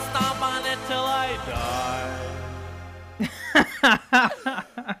floor and stomp on it till I die.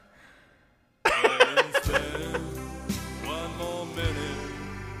 And spend one more minute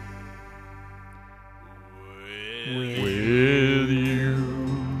With you.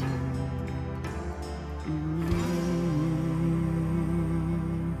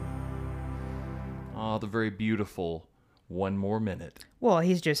 Oh, the very beautiful One More Minute. Well,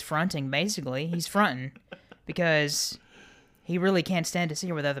 he's just fronting, basically. He's fronting because he really can't stand to see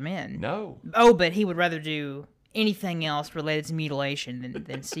her with other men. No. Oh, but he would rather do anything else related to mutilation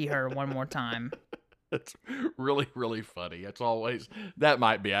than see her one more time. It's really, really funny. It's always, that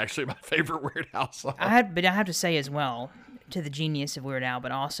might be actually my favorite Weird Al song. But I have to say as well, to the genius of Weird Al,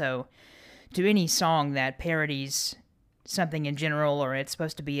 but also to any song that parodies something in general, or it's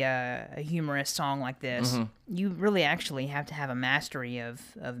supposed to be a humorous song like this, you really actually have to have a mastery of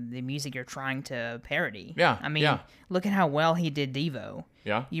the music you're trying to parody. Yeah, I mean, yeah. look at how well he did Devo.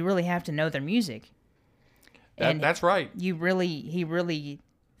 Yeah, You really have to know their music. that's right. He really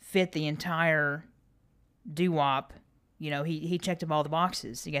fit the entire doo-wop. You know, he checked up all the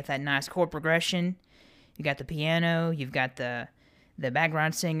boxes. You got that nice chord progression, you got the piano, you've got the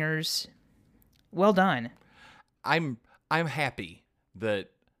background singers. Well done. I'm happy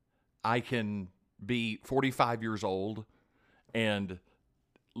that I can be 45 years old and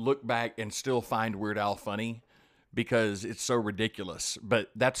look back and still find Weird Al funny because it's so ridiculous. But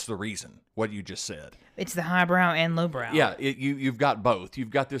that's the reason, what you just said. It's the highbrow and lowbrow. Yeah, you've got both. You've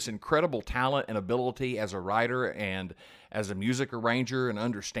got this incredible talent and ability as a writer and as a music arranger and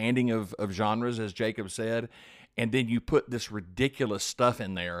understanding of genres, as Jacob said, and then you put this ridiculous stuff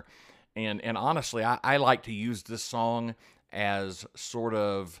in there. And honestly, I like to use this song as sort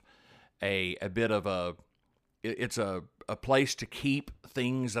of a bit of it's a place to keep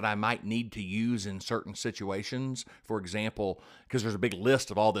things that I might need to use in certain situations. For example, because there's a big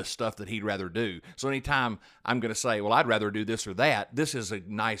list of all this stuff that he'd rather do. So anytime I'm going to say, well, I'd rather do this or that, this is a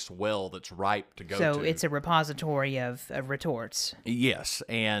nice well that's ripe to go to. So it's a repository of retorts. Yes,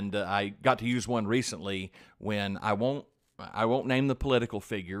 and I got to use one recently when I won't name the political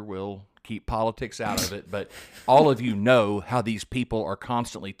figure. We'll keep politics out of it. But all of you know how these people are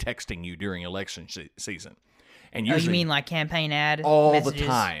constantly texting you during election season. And Oh, usually, you mean like campaign ad all messages? the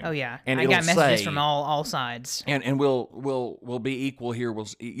time. Oh yeah, And I got it'll messages say- from all sides. and we'll be equal here.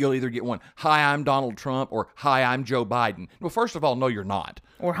 You'll either get one, hi, I'm Donald Trump, or hi, I'm Joe Biden. Well, first of all, no, you're not.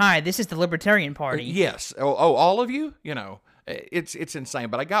 Or hi, this is the Libertarian Party. Yes. Oh, all of you? You know, it's insane.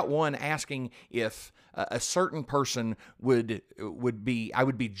 But I got one asking if a certain person would be, I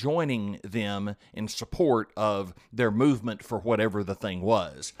would be joining them in support of their movement for whatever the thing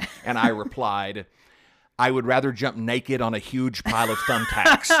was. And I replied, I would rather jump naked on a huge pile of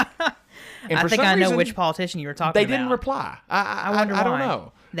thumbtacks. And I for think some I know reason, which politician you were talking they about. didn't reply. I wonder I don't why.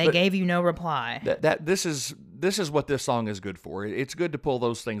 know. They But gave you no reply. that this is what this song is good for. It's good to pull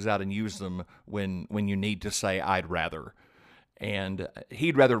those things out and use them when you need to say I'd rather. And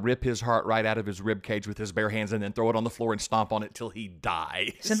he'd rather rip his heart right out of his rib cage with his bare hands and then throw it on the floor and stomp on it till he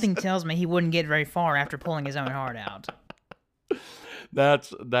dies. Something tells me he wouldn't get very far after pulling his own heart out.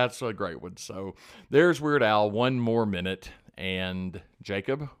 That's a great one. So there's Weird Al, One More Minute. And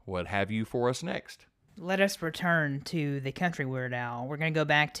Jacob, what have you for us next? Let us return to the country Weird Al. We're going to go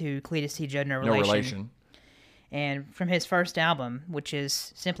back to Cletus T. Judd, No No Relation. relation. And from his first album, which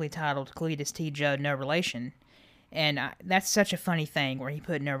is simply titled Cletus T. Judd, No Relation. And that's such a funny thing where he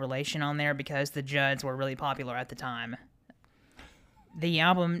put No Relation on there because the Judds were really popular at the time. The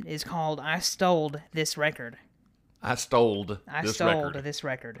album is called I Stole This Record. I stole I this stole record. this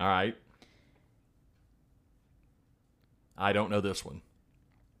record. All right. I don't know this one.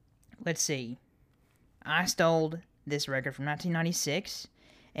 Let's see. I Stole This Record from 1996.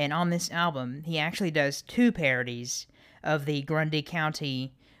 And on this album, he actually does two parodies of the Grundy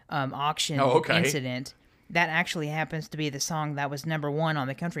County auction incident. That actually happens to be the song that was #1 on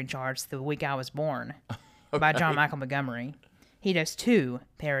the country charts the week I was born by John Michael Montgomery. He does 2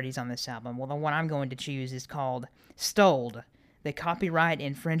 parodies on this album. Well, the one I'm going to choose is called Stoled, the Copyright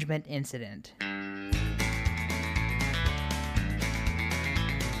Infringement Incident.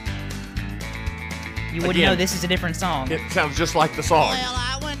 You wouldn't know this is a different song. It sounds just like the song. Well,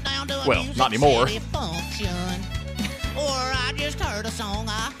 I went down to a Well, Music not anymore. City function, or I just heard a song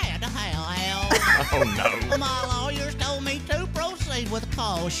I had to have. Oh, no. My lawyers told me to proceed with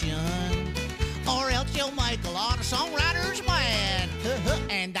caution, or else you'll make a lot of songwriters mad.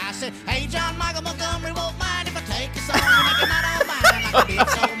 And I said, hey, John Michael Montgomery won't mind if I take a song and make it not all mine, like I did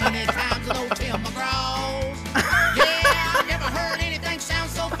so many times with old Tim McGraw's. Yeah, I've never heard anything sound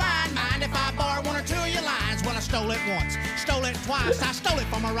so fine. Mind if I borrow one or two of your lines? Well, I stole it once, stole it twice. I stole it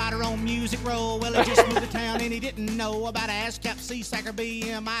from a writer on Music Row. Well, he just moved to town and he didn't know about ASCAP, CSAC, or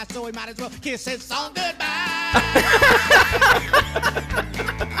BMI, so he might as well kiss his song goodbye.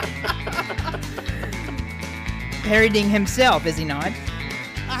 Parodying himself, is he not? I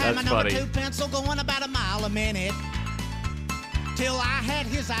had my That's number funny. 2 pencil going about a mile a minute, till I had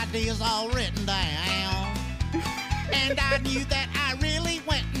his ideas all written down. And I knew that I really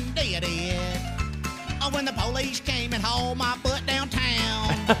went and did it when the police came and hauled my butt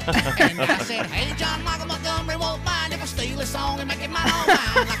downtown. And I said, hey, John Michael Montgomery won't mind if I steal a song and make it mine all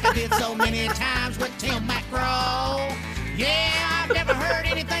mine, like I did so many times with Tim McGraw. Yeah, I've never heard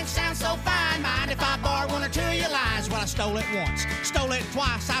anything sound so fine. Mind if I borrow one or two of your lines? Well, I stole it once, stole it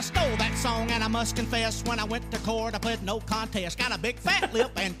twice. I stole that song, and I must confess, when I went to court, I put no contest. Got a big fat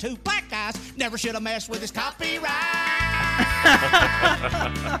lip and 2 black eyes. Never should have messed with his copyright.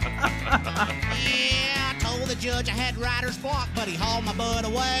 Yeah, I told the judge I had writer's block, but he hauled my butt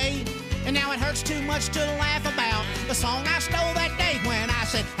away. And now it hurts too much to laugh about the song I stole that day when I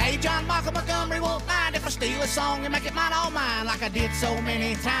said, hey, John Michael Montgomery won't mind if I steal a song and make it mine all mine, like I did so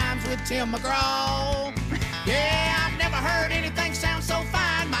many times with Tim McGraw. Yeah, I've never heard anything sound so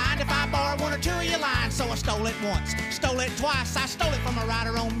fine. Mind if I borrow one or two of your lines? So I stole it once, stole it twice. I stole it from a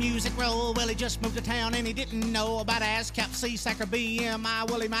writer on Music Row. Well, he just moved to town and he didn't know about ASCAP, CSAC, or BMI.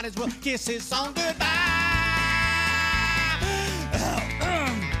 Well, he might as well kiss his song goodbye.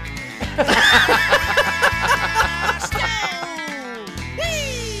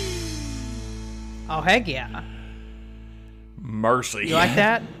 Oh, heck yeah. Mercy. You like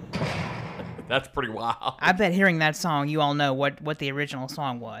that? That's pretty wild. I bet hearing that song, you all know what the original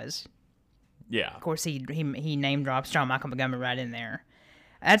song was. Yeah. Of course, he name drops John Michael Montgomery right in there.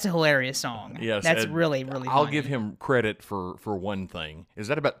 That's a hilarious song. Yes. That's and really, really I'll funny. give him credit for one thing. Is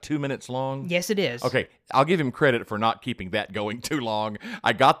that about 2 minutes long? Yes, it is. Okay, I'll give him credit for not keeping that going too long.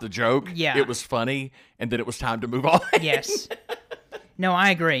 I got the joke. Yeah. It was funny, and then it was time to move on. Yes. No, I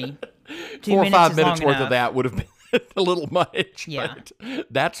agree. 2 4 or minutes 5 is minutes long worth enough. of that would have been a little much. Yeah. But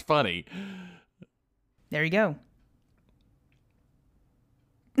that's funny. There you go.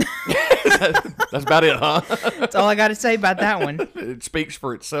 That's about it, huh? That's all I got to say about that one. It speaks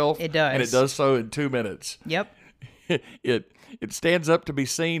for itself. It does. And it does so in 2 minutes. Yep. It stands up to be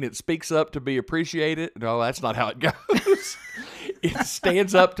seen. It speaks up to be appreciated. No, that's not how it goes. It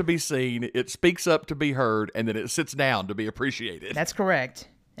stands up to be seen. It speaks up to be heard, and then it sits down to be appreciated. That's correct.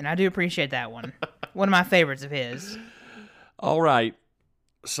 And I do appreciate that one. One of my favorites of his. All right.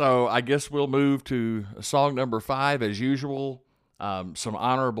 So I guess we'll move to song number 5 as usual. Some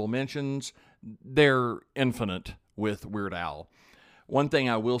honorable mentions. They're infinite with Weird Al. One thing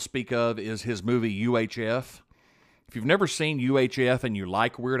I will speak of is his movie UHF. If you've never seen UHF and you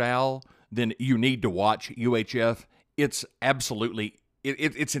like Weird Al, then you need to watch UHF. It's absolutely,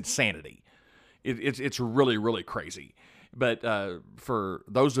 it's insanity. It's really, really crazy. But for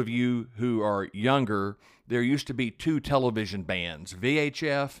those of you who are younger, there used to be 2 television bands,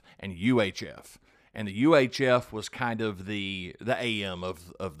 VHF and UHF. And the UHF was kind of the AM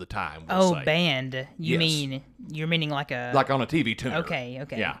of the time. We'll say. Band. You're meaning like a Like on a TV tuner. Okay.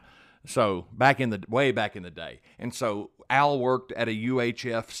 Yeah. So way back in the day. And so Al worked at a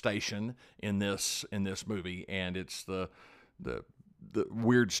UHF station in this movie, and it's the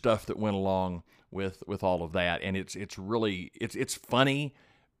weird stuff that went along with all of that. And it's really funny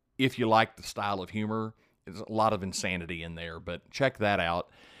if you like the style of humor. There's a lot of insanity in there, but check that out.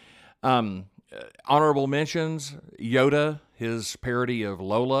 Honorable mentions, Yoda, his parody of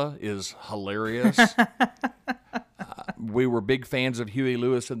Lola is hilarious. We were big fans of Huey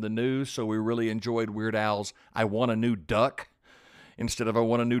Lewis and the News, so we really enjoyed Weird Al's I Want a New Duck instead of I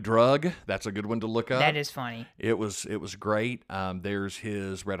want a new drug. That's a good one to look up. That is funny. It was great. There's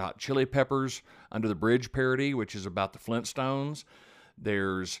his Red Hot Chili Peppers Under the Bridge parody, which is about the Flintstones.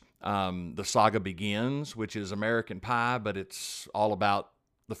 There's The Saga Begins, which is American Pie, but it's all about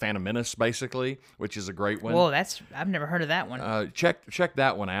the Phantom Menace, basically, which is a great one. Whoa, I've never heard of that one. Check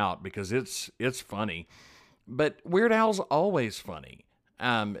that one out because it's funny. But Weird Al's always funny.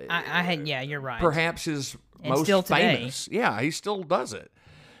 Yeah, you're right. Perhaps his And most still today. famous. Yeah, he still does it.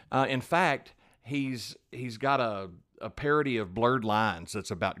 In fact, he's got a parody of Blurred Lines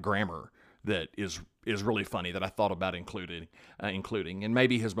that's about grammar that is really funny that I thought about including. And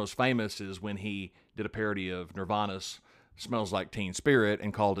maybe his most famous is when he did a parody of Nirvana's Smells Like Teen Spirit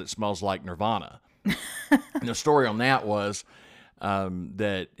and called it Smells Like Nirvana. And the story on that was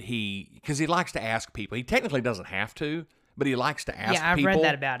that because he likes to ask people. He technically doesn't have to, but he likes to ask people. Yeah, I've read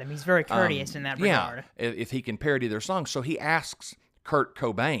that about him. He's very courteous in that regard. Yeah, if he can parody their songs. So he asks Kurt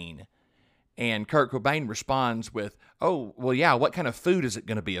Cobain, and Kurt Cobain responds with, "Oh, well, yeah, what kind of food is it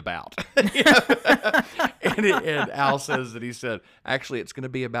going to be about?" and Al says that he said, "Actually, it's going to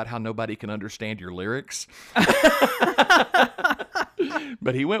be about how nobody can understand your lyrics."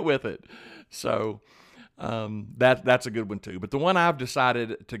 But he went with it. So that's a good one too. But the one I've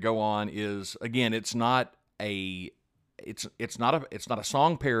decided to go on is, again, it's not a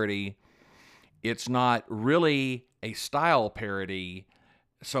song parody. It's not really a style parody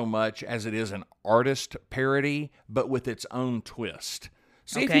so much as it is an artist parody, but with its own twist.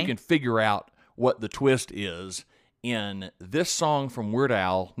 See if you can figure out what the twist is in this song from Weird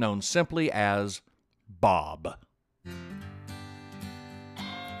Al, known simply as Bob.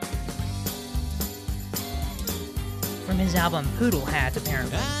 From his album Poodle Hat,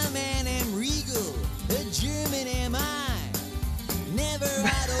 apparently. I'm an am regal, a German am I. Never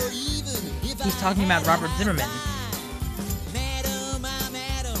out or even if He's talking about Robert Zimmerman. Madam, I'm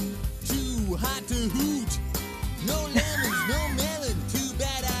Adam, too hot to hoot. No lemons, no melon, too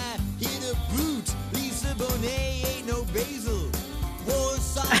bad I hit a boot. Lisa Bonet ain't no basil.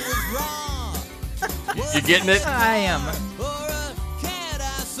 Warsaw was raw. You getting it? I am. Or a cat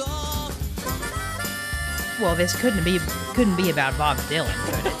I saw. Well, this couldn't be about Bob Dylan,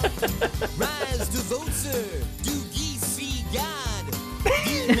 could it? Rise to vote, sir. Do ye see God?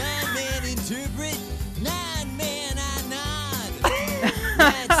 Do 9 men interpret? 9 men I nod.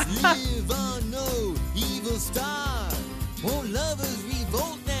 Let's live on no evil star. Won't lovers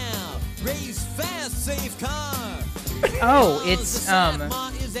revolt now? Race fast, safe car. Oh, it's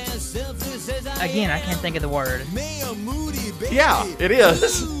Is as selfless as I again, I am. can't think of the word. Mayor Moody, baby. Yeah, it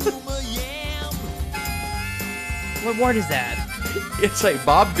is. Boom, a yam. What word is that? It's a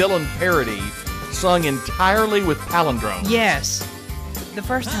Bob Dylan parody sung entirely with palindromes. Yes. The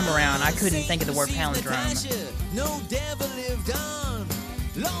first time around, I couldn't think of the word palindrome. No devil lived on.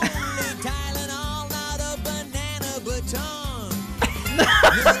 Lonely Tylenol, not a banana baton. No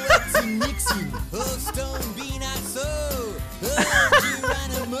Exxon Nixon, oh Stone Bean I sow. Oh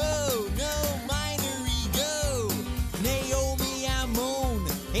Geronimo, no minor ego. Naomi I moan.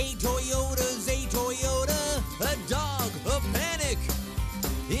 A Toyota's a Toyota. A dog, a panic.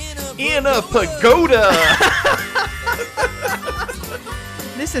 In a pagoda.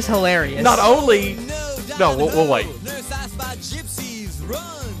 This is hilarious. Not only. No, we'll wait. Nurse I spot gypsies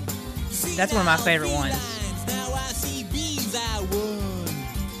run. That's one of my favorite ones. Now I see bees I won.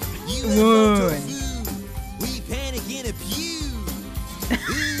 Won. We panic in a pew.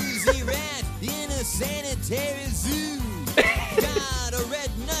 Easy rat in a sanitary zoo. Got a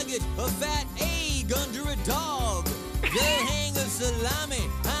red nugget, a fat egg under a dog. Go hang a salami,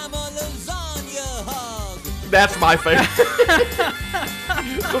 I'm a lasagna hog. That's my favorite.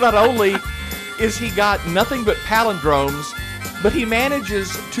 So not only is he got nothing but palindromes, but he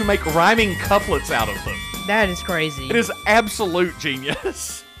manages to make rhyming couplets out of them. That is crazy. It is absolute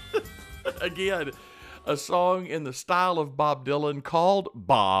genius. Again, a song in the style of Bob Dylan called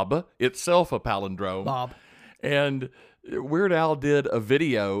Bob, itself a palindrome. Bob. And Weird Al did a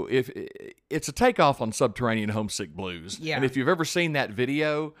video. It's a takeoff on Subterranean Homesick Blues. Yeah. And if you've ever seen that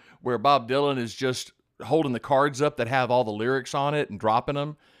video where Bob Dylan is just holding the cards up that have all the lyrics on it and dropping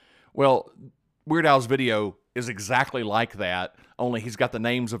them, well, Weird Al's video is exactly like that, only he's got the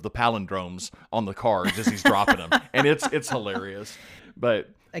names of the palindromes on the cards as he's dropping them. And it's hilarious. But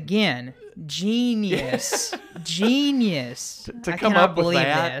Again, genius. Genius. to I come cannot up with believe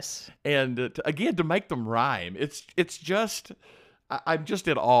that, this. and to make them rhyme, it's just I'm just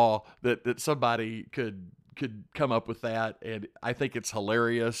in awe that somebody could come up with that, and I think it's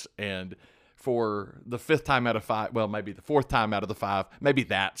hilarious. And for the 5th time out of 5, well, maybe the 4th time out of the 5, maybe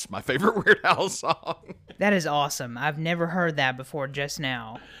that's my favorite Weird Al song. That is awesome. I've never heard that before just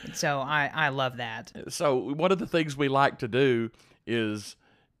now. So I love that. So one of the things we like to do is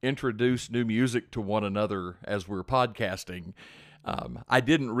introduce new music to one another as we're podcasting. I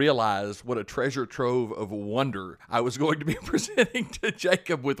didn't realize what a treasure trove of wonder I was going to be presenting to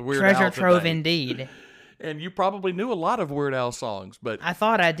Jacob with Weird Al Treasure trove today. indeed. And you probably knew a lot of Weird Al songs, but I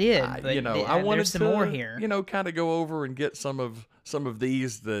thought I did, but I wanted there's some to, more here. kind of go over and get some of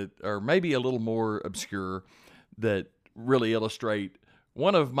these that are maybe a little more obscure that really illustrate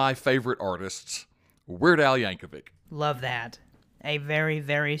one of my favorite artists, Weird Al Yankovic. Love that. A very,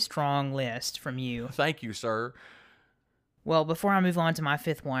 very strong list from you. Thank you, sir. Well, before I move on to my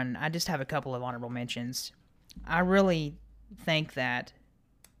 5th one, I just have a couple of honorable mentions. I really think that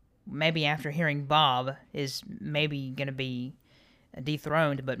maybe after hearing Bob is maybe going to be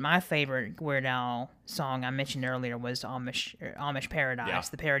dethroned, but my favorite Weird Al song I mentioned earlier was Amish Paradise,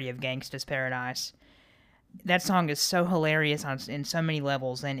 the parody of Gangsta's Paradise. That song is so hilarious in so many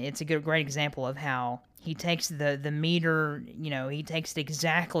levels, and it's a great example of how he takes the meter, he takes it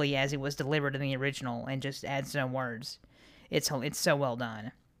exactly as it was delivered in the original and just adds no words. It's so well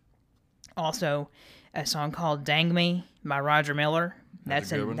done. Also, a song called Dang Me by Roger Miller.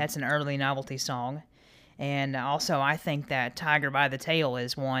 That's an early novelty song. And also, I think that Tiger by the Tail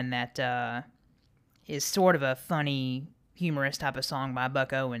is one that is sort of a funny, humorous type of song by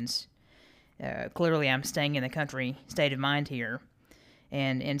Buck Owens. Clearly, I'm staying in the country state of mind here.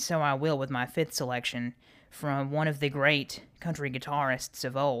 And so I will with my 5th selection from one of the great country guitarists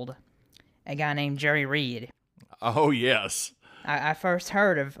of old, a guy named Jerry Reed. Oh, yes. I first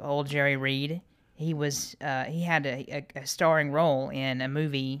heard of old Jerry Reed. He had a starring role in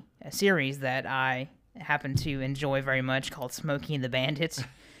a series that I happen to enjoy very much called Smokey and the Bandits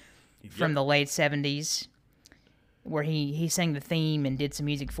from the late 70s, where he sang the theme and did some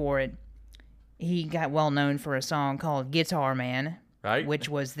music for it. He got well known for a song called Guitar Man, right? Which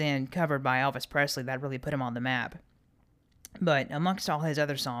was then covered by Elvis Presley. That really put him on the map. But amongst all his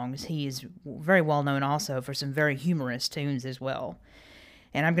other songs, he is very well known also for some very humorous tunes as well.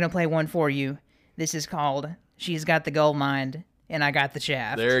 And I'm going to play one for you. This is called She's Got the Gold Mine and I Got the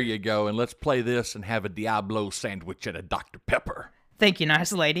Shaft. There you go. And let's play this and have a Diablo sandwich and a Dr. Pepper. Thank you,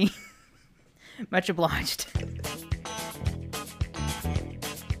 nice lady. Much obliged.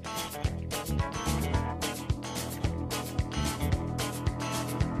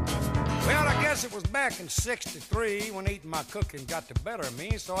 Well, I guess it was back in '63 when eating my cooking got the better of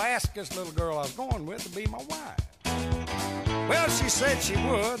me, so I asked this little girl I was going with to be my wife. Well, she said she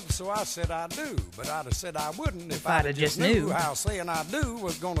would, so I said I do, but I'd have said I wouldn't if I'd have just knew how saying I do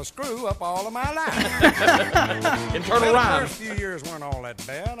was gonna screw up all of my life. Internal rhyme. The first few years weren't all that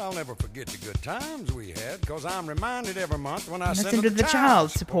bad. I'll never forget the good times we had, because I'm reminded every month when I send her the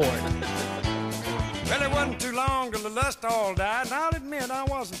child support. Well, it wasn't too long till the lust all died, and I'll admit I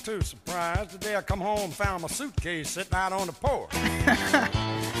wasn't too surprised the day I come home and found my suitcase sitting out on the porch.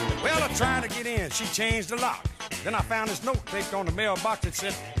 Well, I tried to get in. She changed the lock. Then I found this note taped on the mailbox that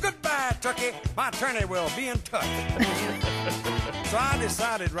said, "Goodbye, Tucky. My attorney will be in touch." So I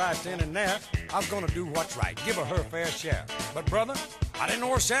decided right then and there I was going to do what's right, give her fair share. But, brother, I didn't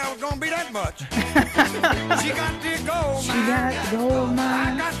know her share was going to be that much. She got the gold mine. She got the gold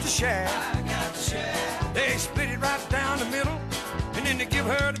mine. I got the share. They split it right down the middle, and then they give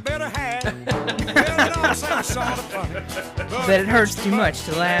her the better half. Well, it all sounds sort of funny, but it hurts too much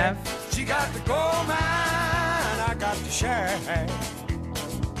to laugh. She got the gold mine, I got the share.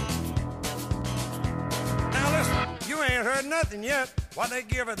 Now listen, you ain't heard nothing yet. Why they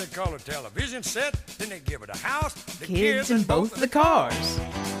give her the color television set, then they give her the house, the kids in both of the cars.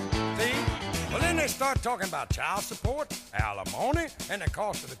 See? Well, then they start talking about child support, alimony, and the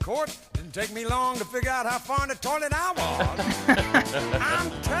cost of the court. Didn't take me long to figure out how far in the toilet I was. I'm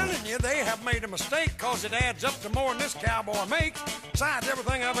telling you, they have made a mistake, cause it adds up to more than this cowboy makes. Besides,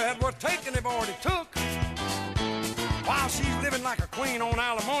 everything I ever had worth taking, they've already took. While she's living like a queen on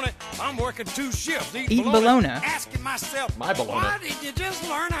alimony, I'm working 2 shifts, eating bologna, asking myself, why did you just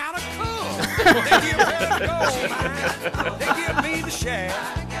learn how to cook? They give her the gold mine, they give me the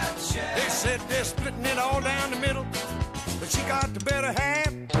shaft. They said they're splitting it all down the middle, but she got the better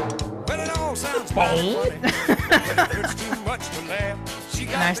half. Well, it all sounds funny, but it hurts too much to laugh. She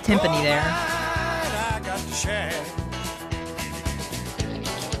got nice the timpani gold there. mine, I got the shaft.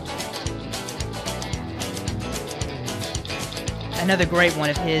 Another great one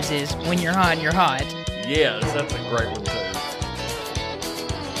of his is When You're Hot, You're Hot. Yes, that's a great one too.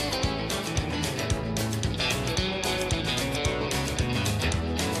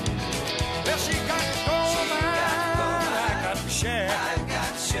 Well,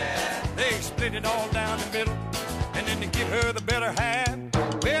 split it all down the middle, and then to give her the better half.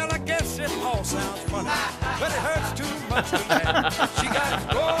 Well, I guess it all sounds funny, but it hurts too much to laugh. She got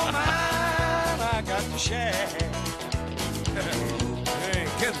the gold mine, I got the shaft. Hey,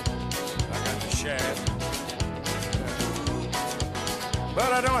 kidding, I got the shaft.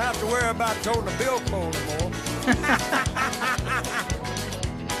 But I don't have to worry about toting a billfold anymore.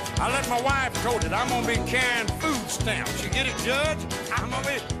 I let my wife tote it. I'm gonna be carrying food stamps. You get it, Judge? I'm gonna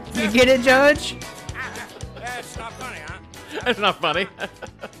be. You get it, Judge? That's not funny, huh? That's not funny.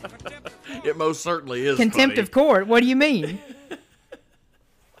 It most certainly is Contempt funny. of court. What do you mean?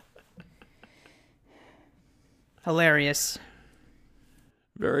 Hilarious.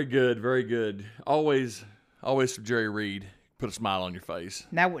 Very good, very good. Always from Jerry Reed. Put a smile on your face.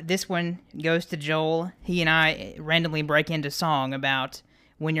 This one goes to Joel. He and I randomly break into song about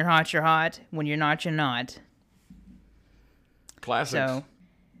when you're hot, when you're not, you're not. Classics. So,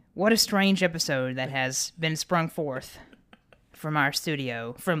 what a strange episode that has been sprung forth from our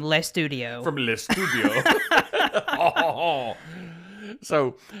studio, from Le Studio. From Le Studio. Oh.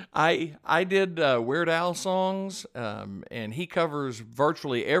 So I did Weird Al songs, and he covers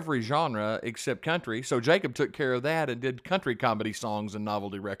virtually every genre except country. So Jacob took care of that and did country comedy songs and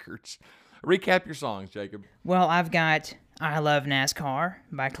novelty records. Recap your songs, Jacob. Well, I've got I Love NASCAR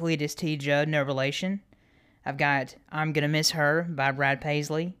by Cletus T. Judd, No Relation. I've got I'm Gonna Miss Her by Brad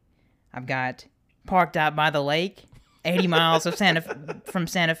Paisley. I've got Parked Out by the Lake, 80 miles from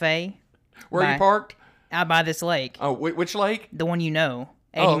Santa Fe. Where are you parked? Out by this lake. Oh, which lake? The one you know,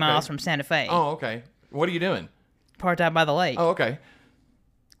 80 okay. miles from Santa Fe. Oh, okay. What are you doing? Parked out by the lake. Oh, okay.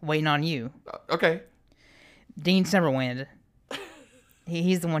 Waiting on you. Okay. Dean Summerwind.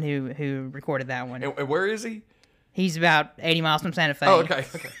 He's the one who recorded that one. And where is he? He's about 80 miles from Santa Fe. Oh, okay.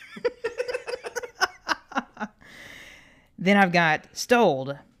 Okay. Then I've got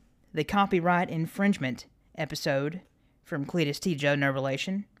Stoled, the copyright infringement episode from Cletus T. Judd, No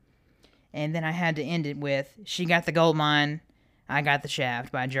Relation. And then I had to end it with She Got the Gold Mine, I Got the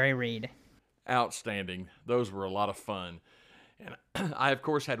Shaft by Jerry Reed. Outstanding. Those were a lot of fun. And I, of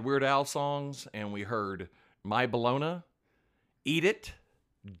course, had Weird Al songs, and we heard My Bologna, Eat It,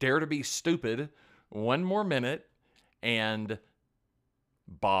 Dare to Be Stupid, One More Minute, and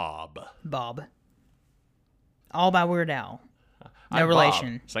Bob. Bob. All by Weird Al. No I'm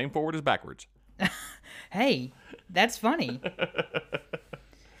relation. Bob. Same forward as backwards. Hey, that's funny.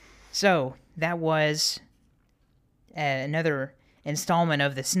 So, that was another installment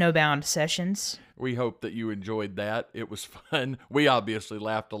of the Snowbound Sessions. We hope that you enjoyed that. It was fun. We obviously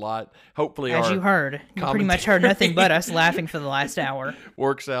laughed a lot. Hopefully, As our you heard, you pretty much heard nothing but us laughing for the last hour.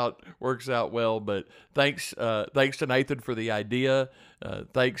 works out well. But thanks to Nathan for the idea.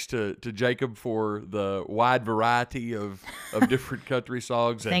 Thanks to Jacob for the wide variety of different country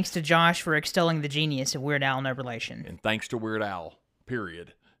songs. Thanks to Josh for extolling the genius of Weird Al, No Relation. And thanks to Weird Al,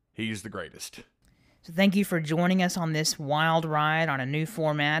 period. He's the greatest. So thank you for joining us on this wild ride on a new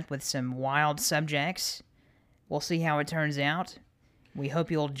format with some wild subjects. We'll see how it turns out. We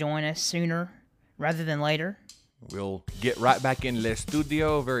hope you'll join us sooner rather than later. We'll get right back in Le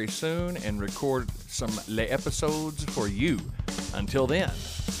Studio very soon and record some Le episodes for you. Until then,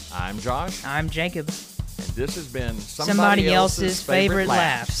 I'm Josh, I'm Jacob. and this has been Somebody else's favorite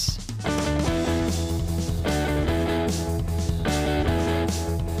laughs.